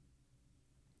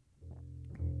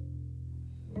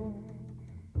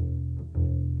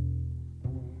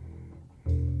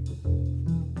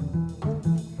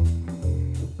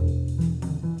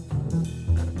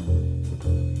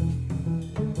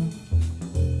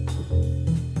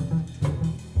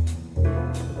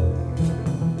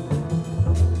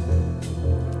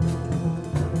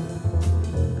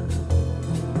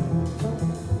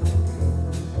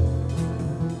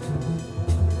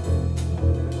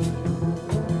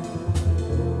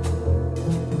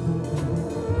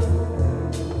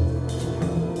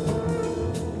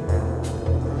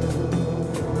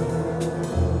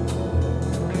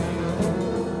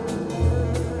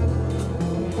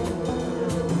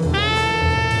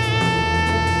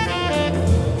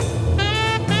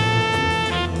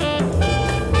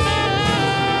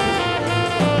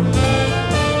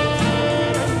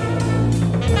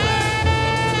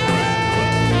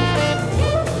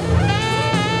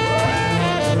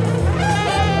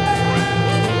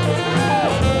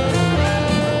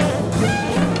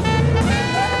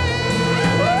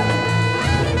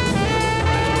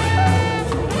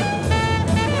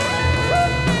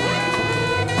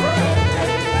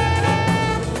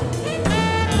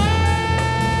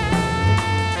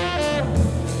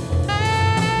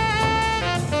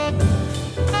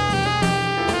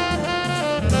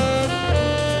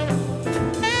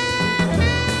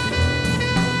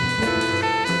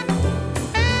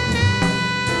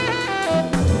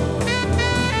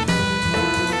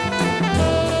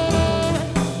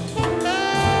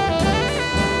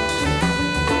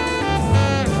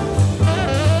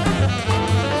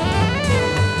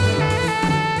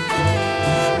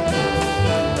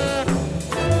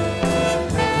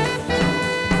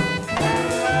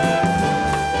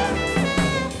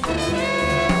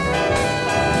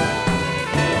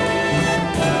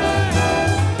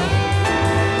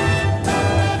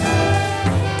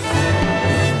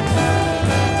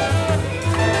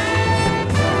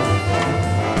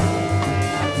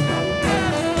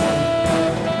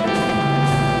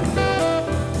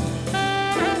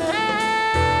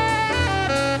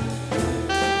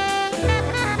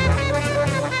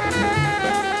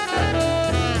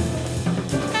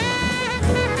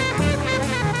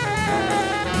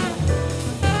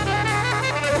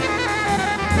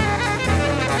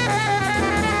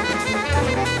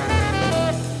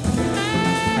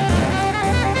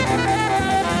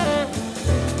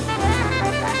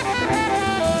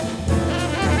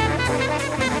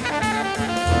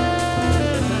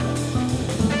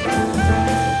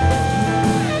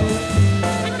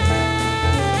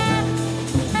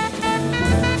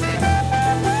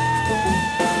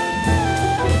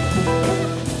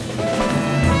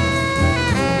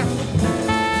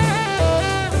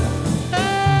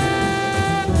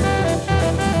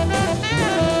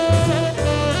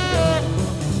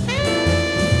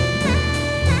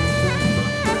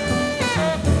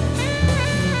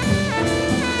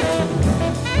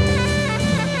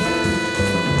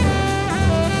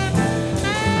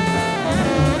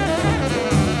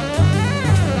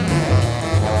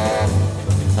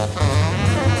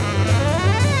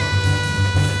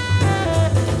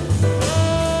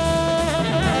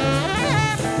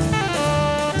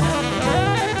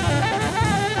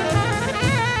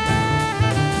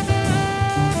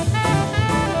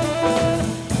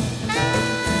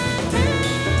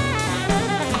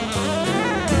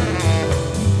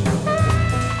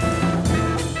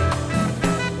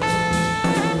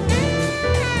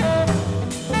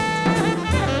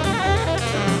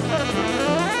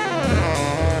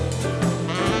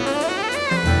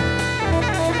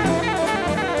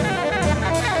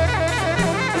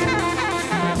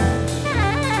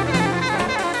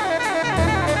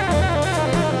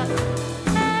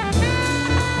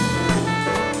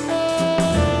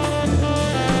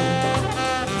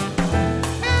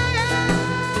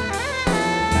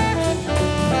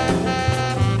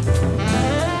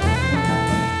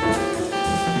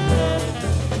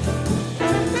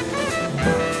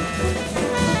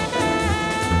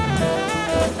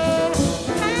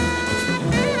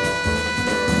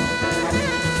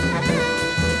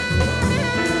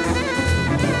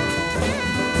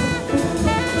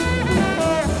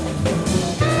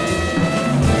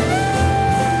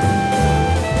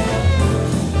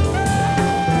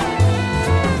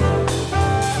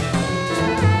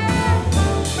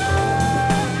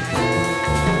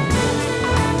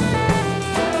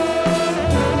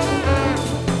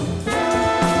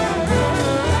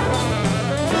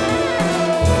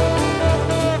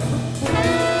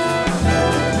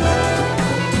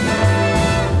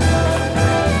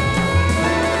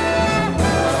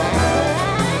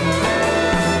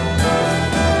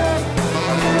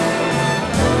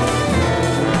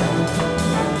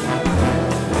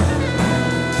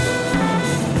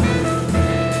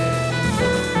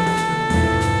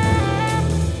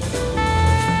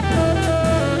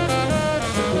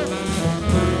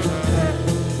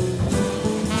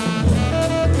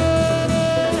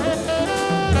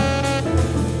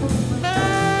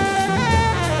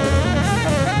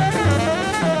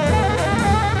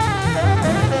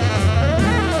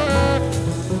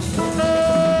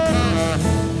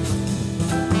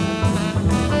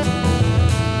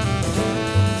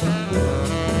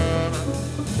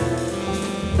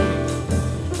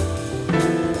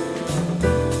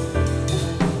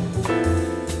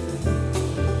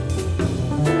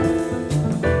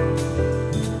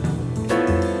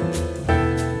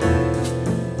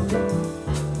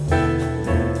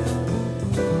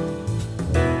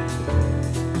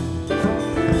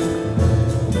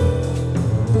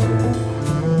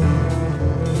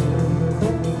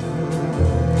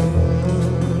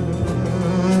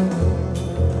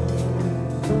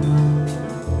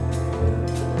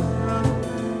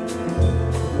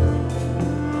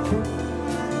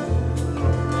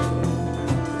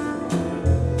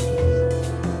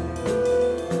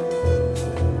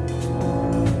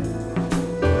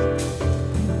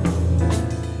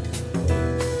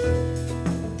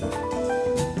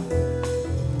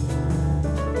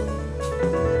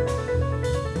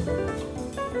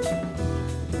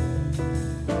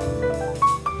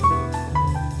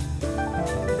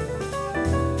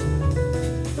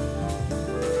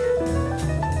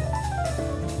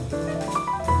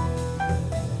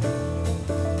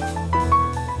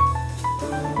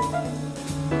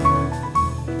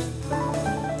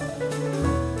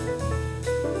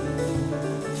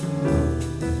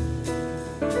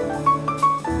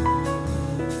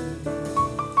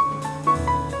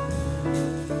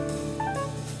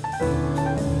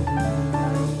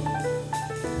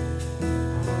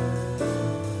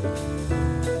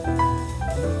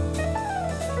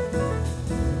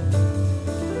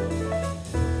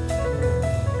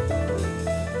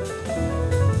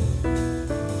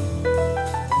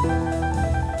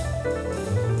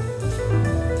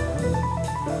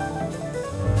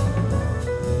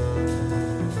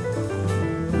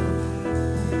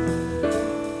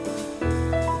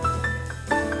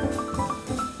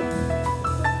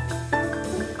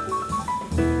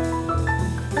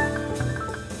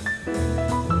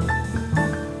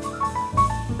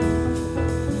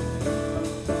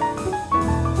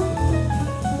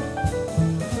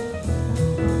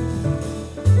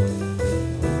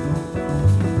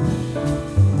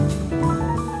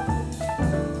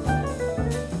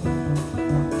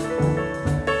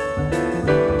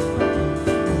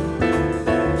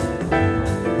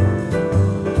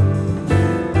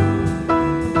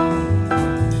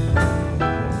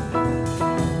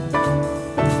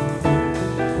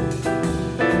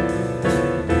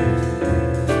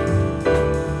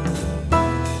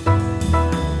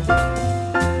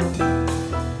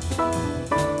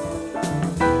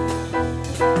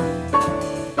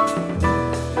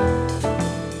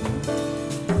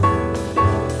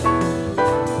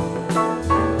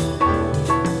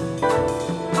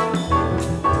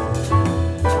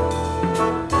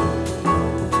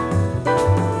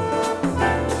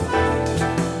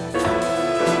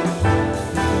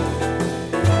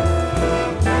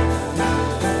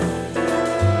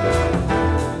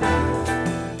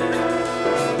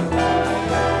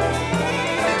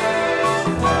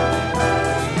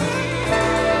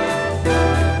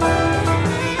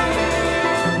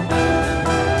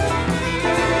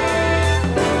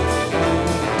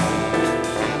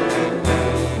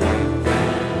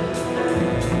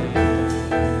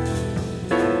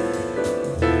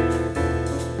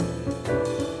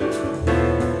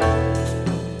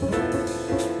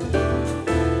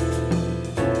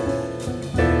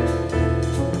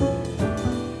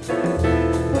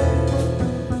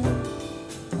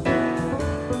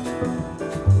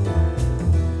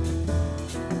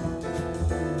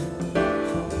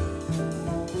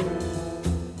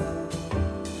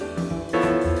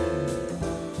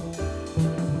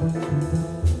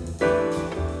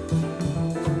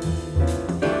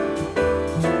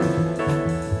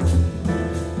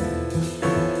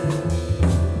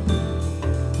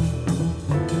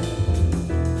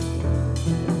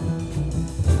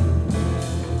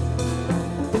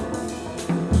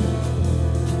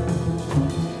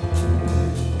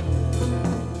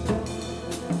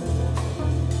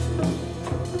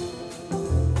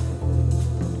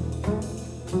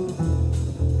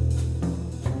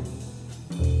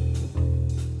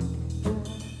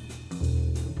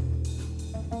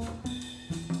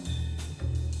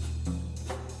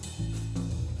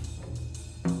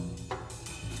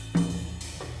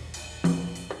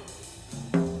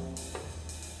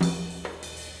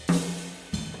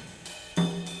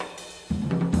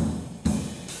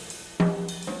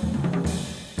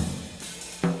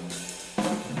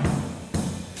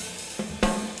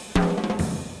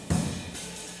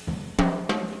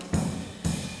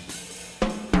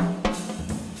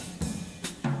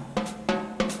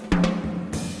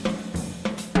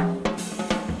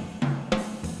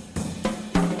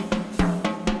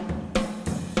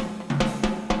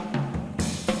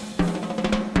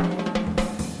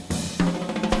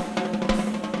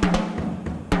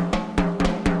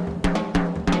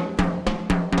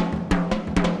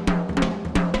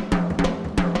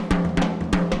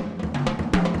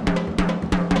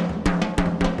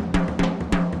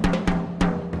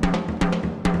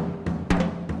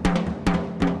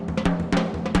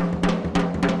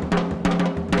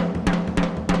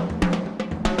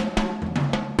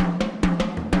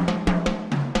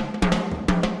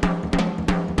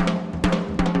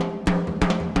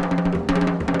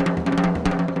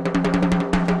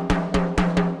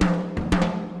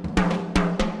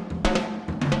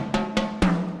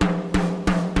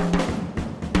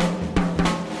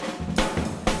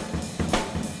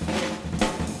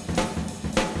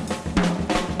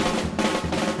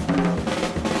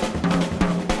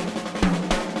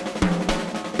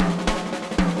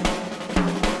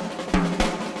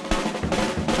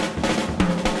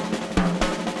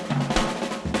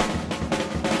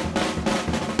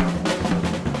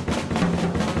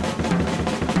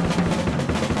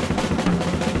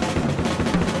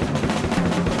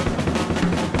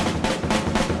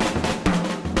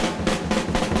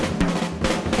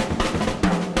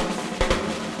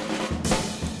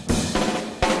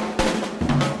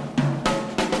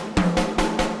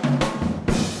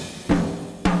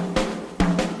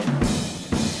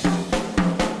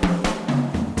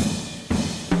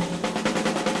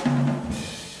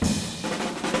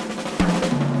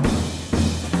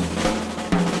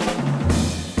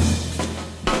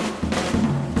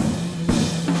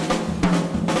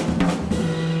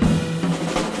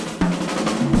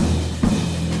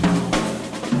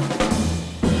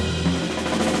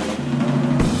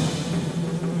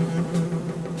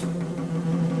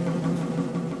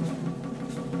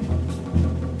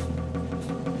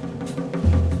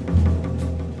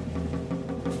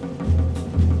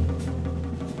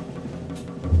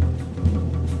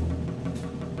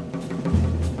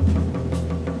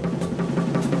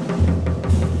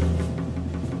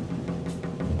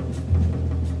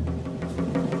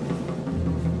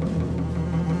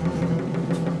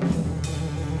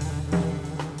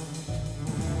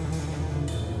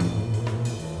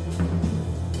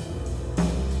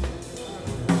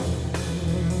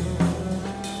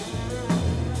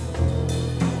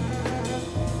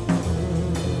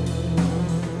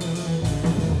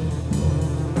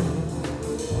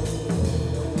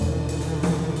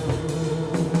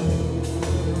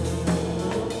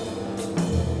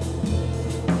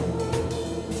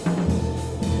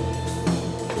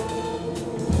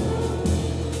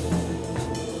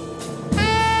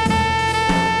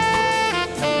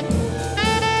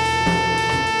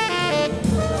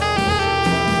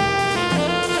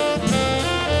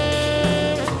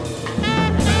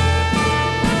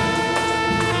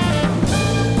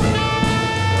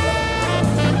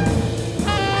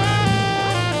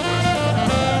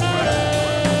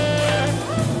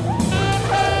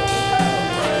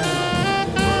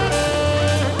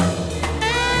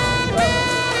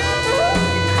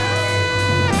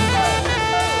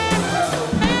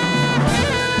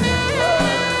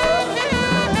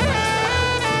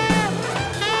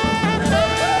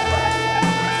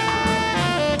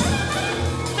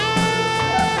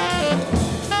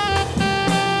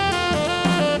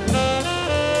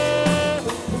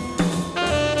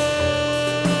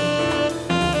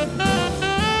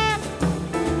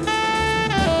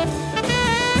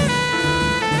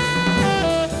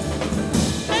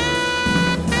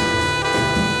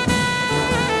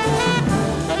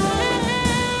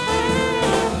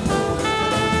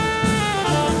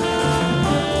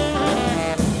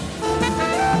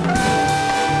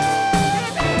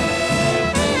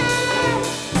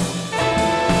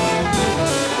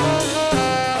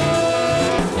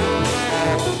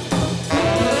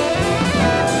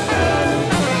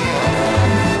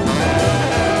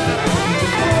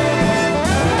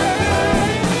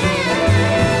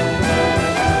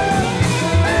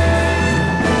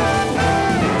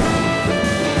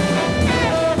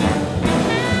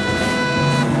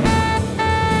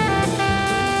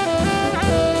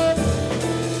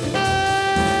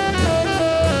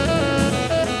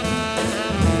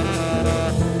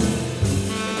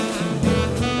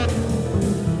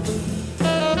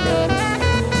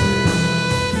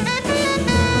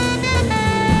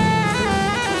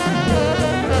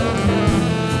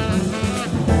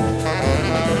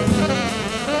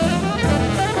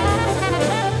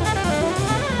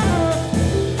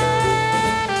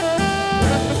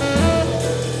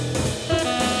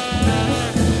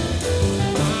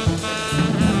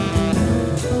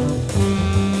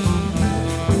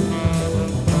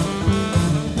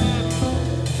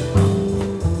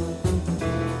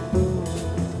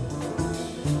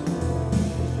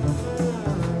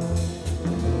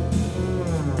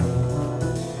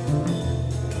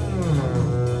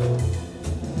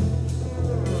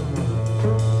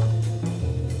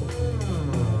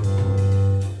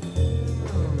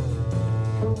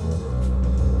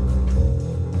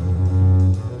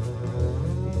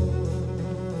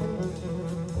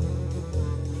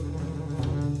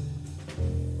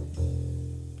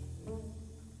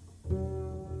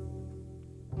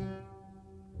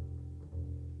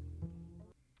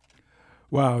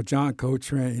 Wow, John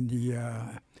Coltrane,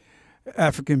 the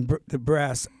the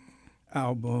Brass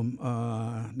album.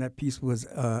 That piece was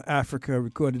Africa,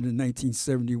 recorded in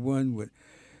 1971 with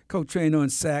Coltrane on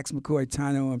sax, McCoy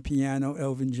Tyner on piano,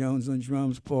 Elvin Jones on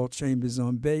drums, Paul Chambers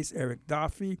on bass, Eric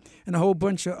Doffey, and a whole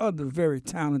bunch of other very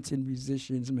talented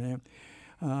musicians, man.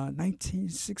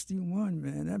 1961,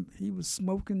 man. He was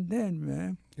smoking then,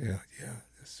 man. Yeah,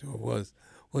 it sure was.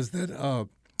 Was there a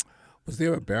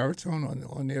baritone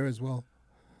on there as well?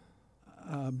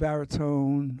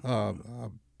 Baritone.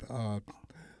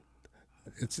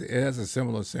 It has a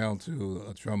similar sound to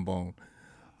a trombone.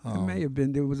 It may have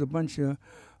been. There was a bunch of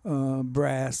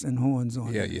brass and horns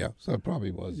on it. Yeah. So it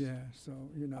probably was. Yeah, so,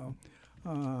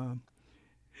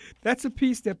 that's a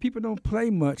piece that people don't play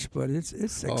much, but it's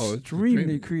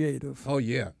extremely creative. Oh,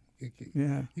 yeah.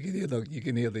 Yeah. You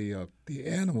can hear the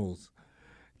animals.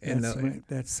 And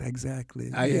that's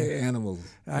exactly. I hear animals.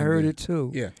 I heard it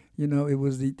too. Yeah. It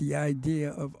was the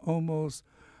idea of almost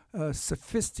a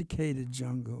sophisticated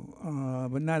jungle,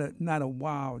 but not a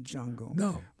wild jungle.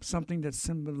 No. Something that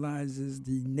symbolizes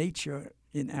the nature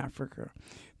in Africa,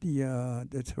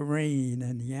 the terrain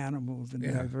and the animals and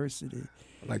the diversity.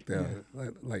 Like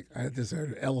like I just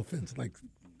heard elephants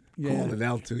calling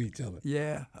out to each other.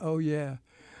 Yeah. Oh yeah.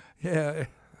 Yeah.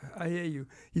 I hear you.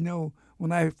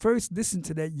 When I first listened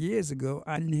to that years ago,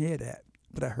 I didn't hear that,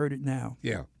 but I heard it now.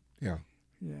 Yeah.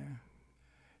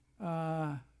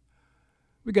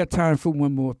 We got time for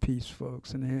one more piece,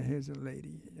 folks, and here's a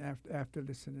lady. After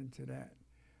listening to that,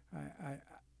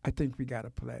 I think we got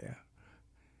to play her.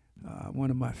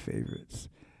 One of my favorites,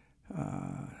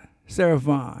 Sarah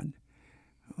Vaughan,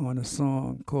 on a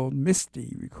song called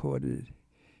Misty, recorded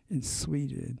in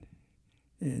Sweden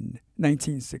in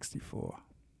 1964.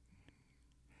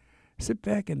 Sit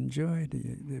back and enjoy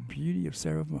the beauty of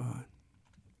Sarah Vaughan.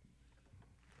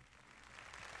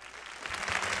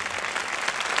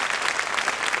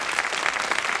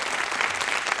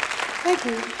 Thank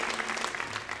you.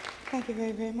 Thank you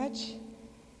very, very much.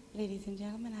 Ladies and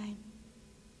gentlemen, I'm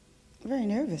very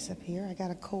nervous up here. I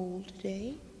got a cold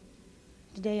today.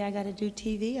 Today I got to do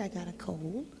TV. I got a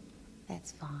cold.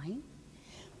 That's fine.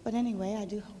 But anyway, I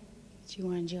do hope that you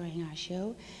are enjoying our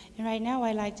show. And right now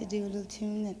I'd like to do a little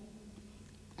tune that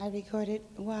I recorded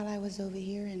while I was over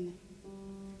here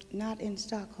not in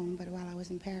Stockholm, but while I was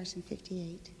in Paris in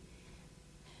 '58.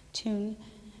 Tune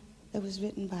that was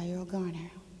written by Earl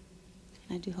Garner.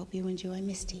 And I do hope you enjoy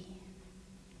Misty.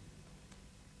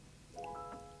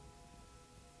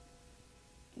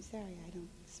 I'm sorry I don't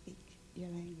speak your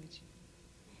language.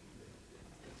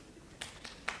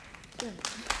 Good.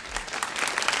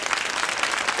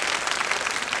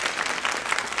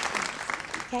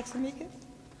 Caxamica?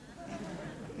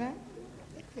 Huh?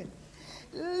 Good.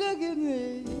 Look at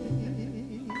me.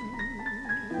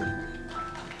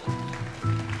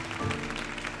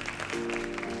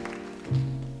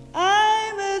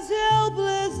 I'm as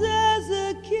helpless as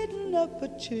a kitten up a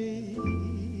tree.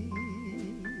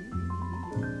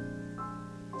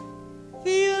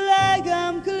 Feel like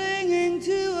I'm clinging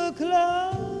to a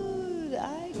cloud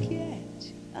I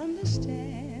can't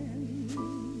understand.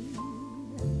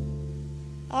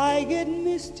 I get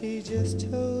misty just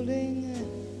holding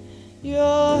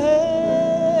your hand.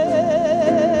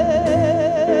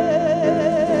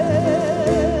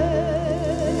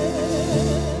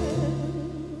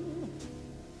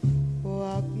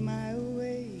 Walk my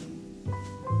way.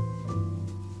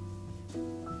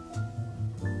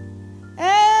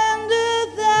 And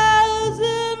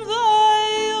 1,000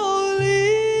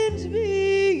 violins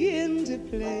begin to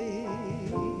play.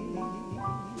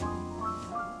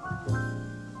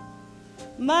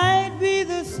 Might be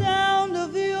the sound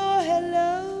of your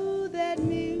hello, that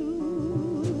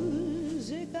music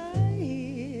I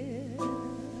hear.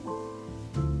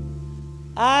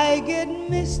 I get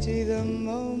misty the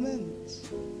moment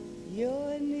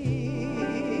you're near.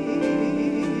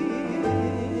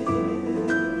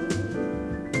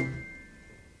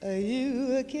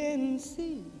 You can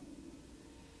see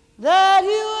that you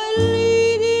are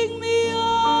leading me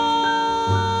on,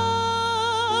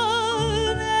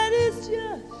 and it's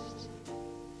just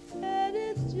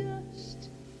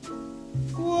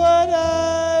what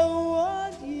I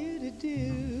want you to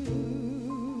do.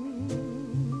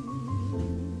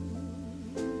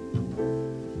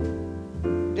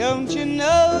 Don't you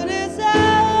notice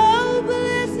how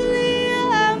hopelessly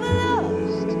I'm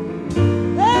lost?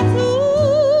 That's who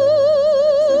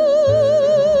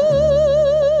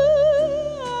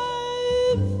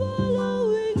I'm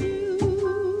following you.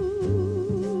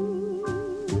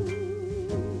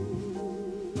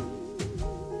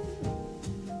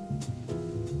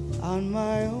 On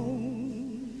my own,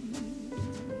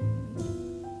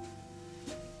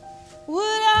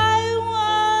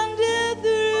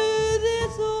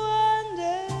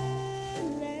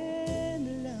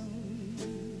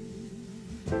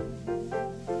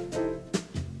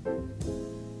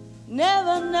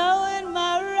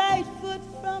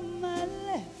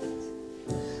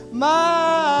 my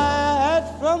hat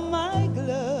from my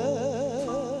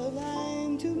glove.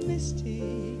 I'm too misty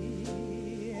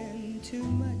and too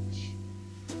much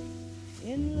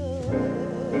in love.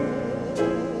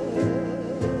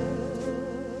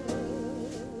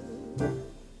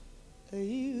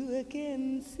 You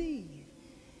can see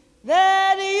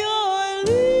that you're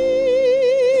leading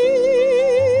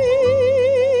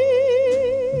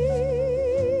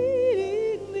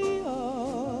me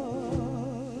on,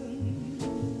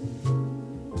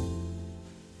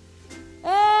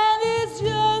 and it's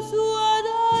just what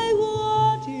I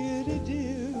want you to do.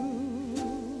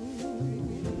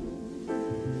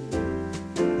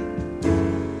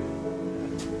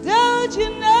 Don't you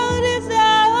notice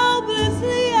how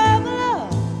hopelessly I'm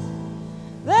lost?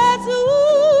 That's who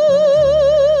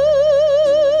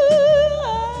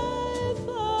I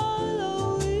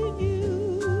follow in you.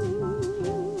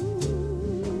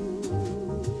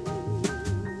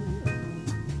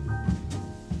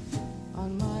 On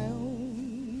my own.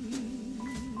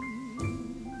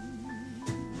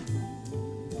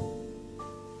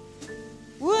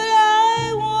 Would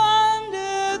I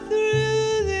wander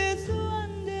through this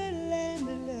wonderland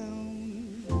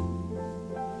alone,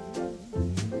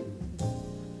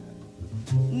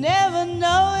 never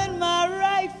knowing my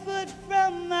right foot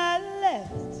from my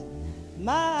left,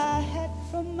 my hat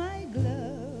from my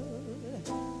glove?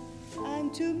 I'm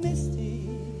too misty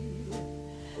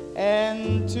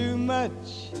and too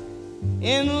much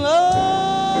in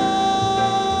love.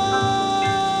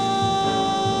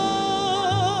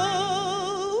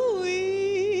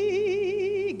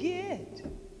 We get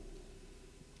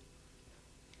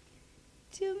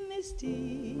too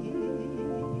misty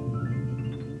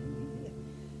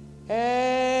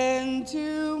and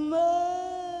too much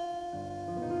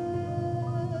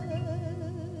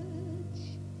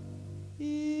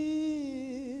in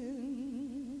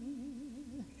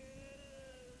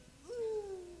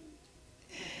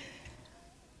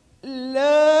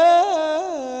love.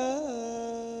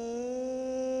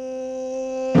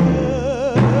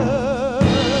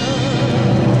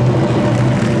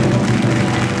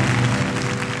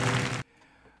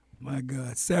 My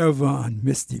God, Sarah Vaughan,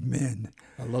 Misty Men.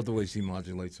 I love the way she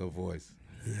modulates her voice.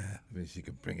 Yeah, I mean, she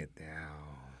can bring it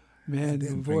down. man, the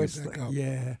then bring it voice, back like, up.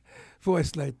 yeah,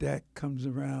 voice like that comes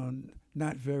around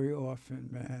not very often,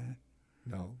 man.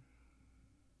 No.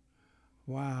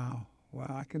 Wow,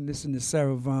 wow, I can listen to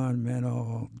Sarah Vaughan, man,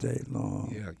 all day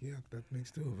long. Yeah, that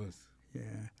makes two of us.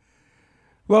 Yeah.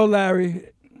 Well, Larry,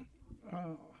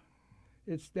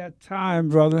 it's that time,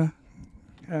 brother.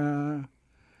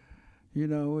 You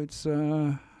know, it's.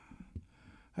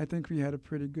 I think we had a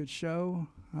pretty good show.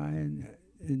 I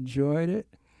enjoyed it.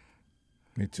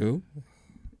 Me too.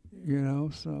 You know,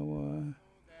 so.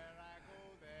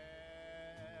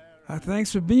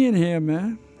 Thanks for being here,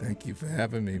 man. Thank you for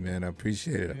having me, man. I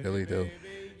appreciate it. I really do.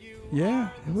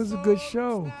 Yeah, it was a good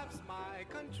show.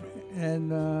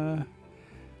 And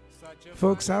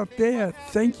folks out there,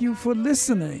 thank you for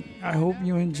listening. I hope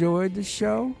you enjoyed the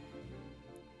show.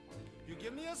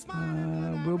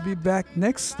 We'll be back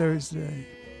next Thursday.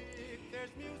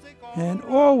 And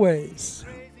always,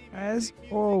 as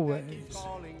always,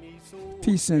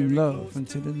 peace and love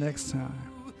until the next time.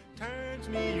 Turns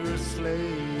me your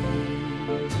slave.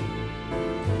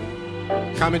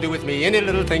 Come and do with me any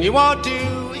little thing you want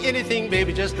to. Anything,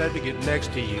 baby, just let me get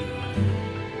next to you.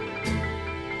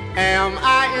 Am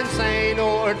I insane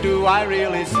or do I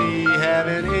really see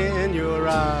heaven in your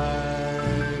eyes?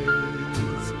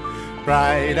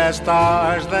 Bright as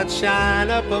stars that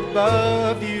shine up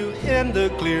above you in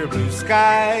the clear blue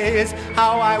skies.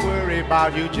 How I worry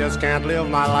about you, just can't live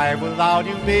my life without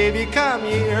you, baby. Come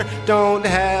here, don't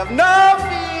have no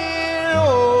fear.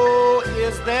 Oh,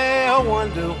 is there a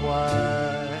wonder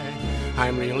why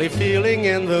I'm really feeling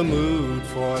in the mood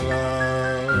for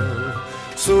love?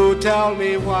 So tell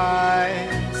me why,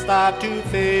 stop to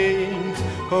think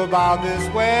about this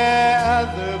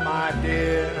weather, my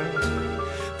dear.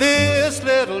 This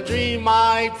little dream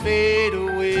might fade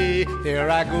away. There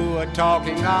I go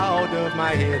a-talking out of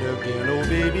my head again. Oh,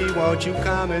 baby, won't you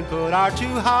come and put our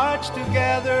two hearts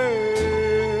together?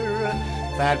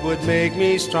 That would make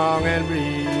me strong and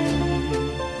breathe.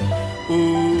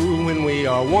 Ooh, when we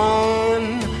are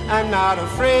one, I'm not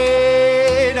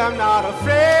afraid, I'm not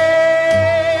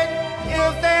afraid.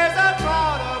 If there's a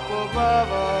cloud up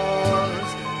above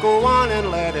us, go on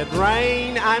and let it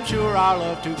rain. I'm sure our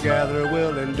love together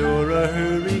will endure a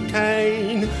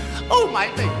hurricane. Oh, my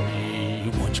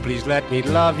baby, won't you please let me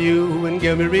love you and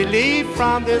give me relief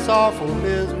from this awful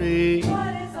misery?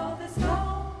 What is all this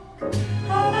talk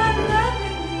about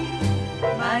loving me,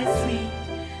 my sweet?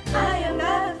 I am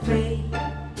not afraid.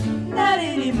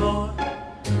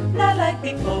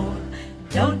 before.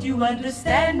 Don't you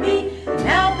understand me?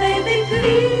 Now, baby,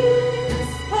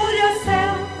 please pull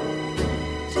yourself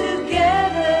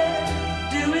together.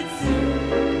 Do it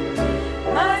soon.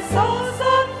 My soul's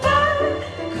on fire.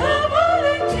 Come on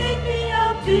and take me.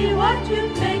 I'll be what you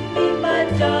make me, my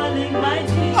darling, my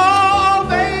dear. Oh,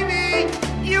 baby,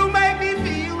 you make me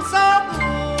feel so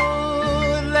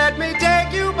good. Let me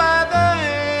take you by the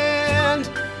hand.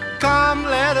 Come,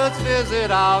 let us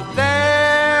visit out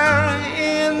there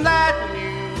in that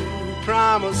new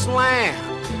promised land.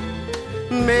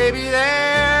 Maybe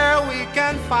there we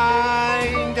can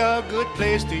find a good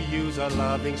place to use a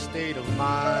loving state of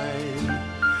mind.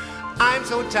 I'm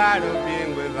so tired of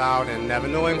being without and never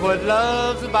knowing what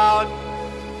love's about.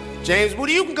 James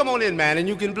Woody, you can come on in, man, and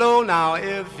you can blow now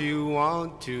if you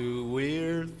want to.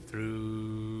 We're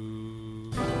through.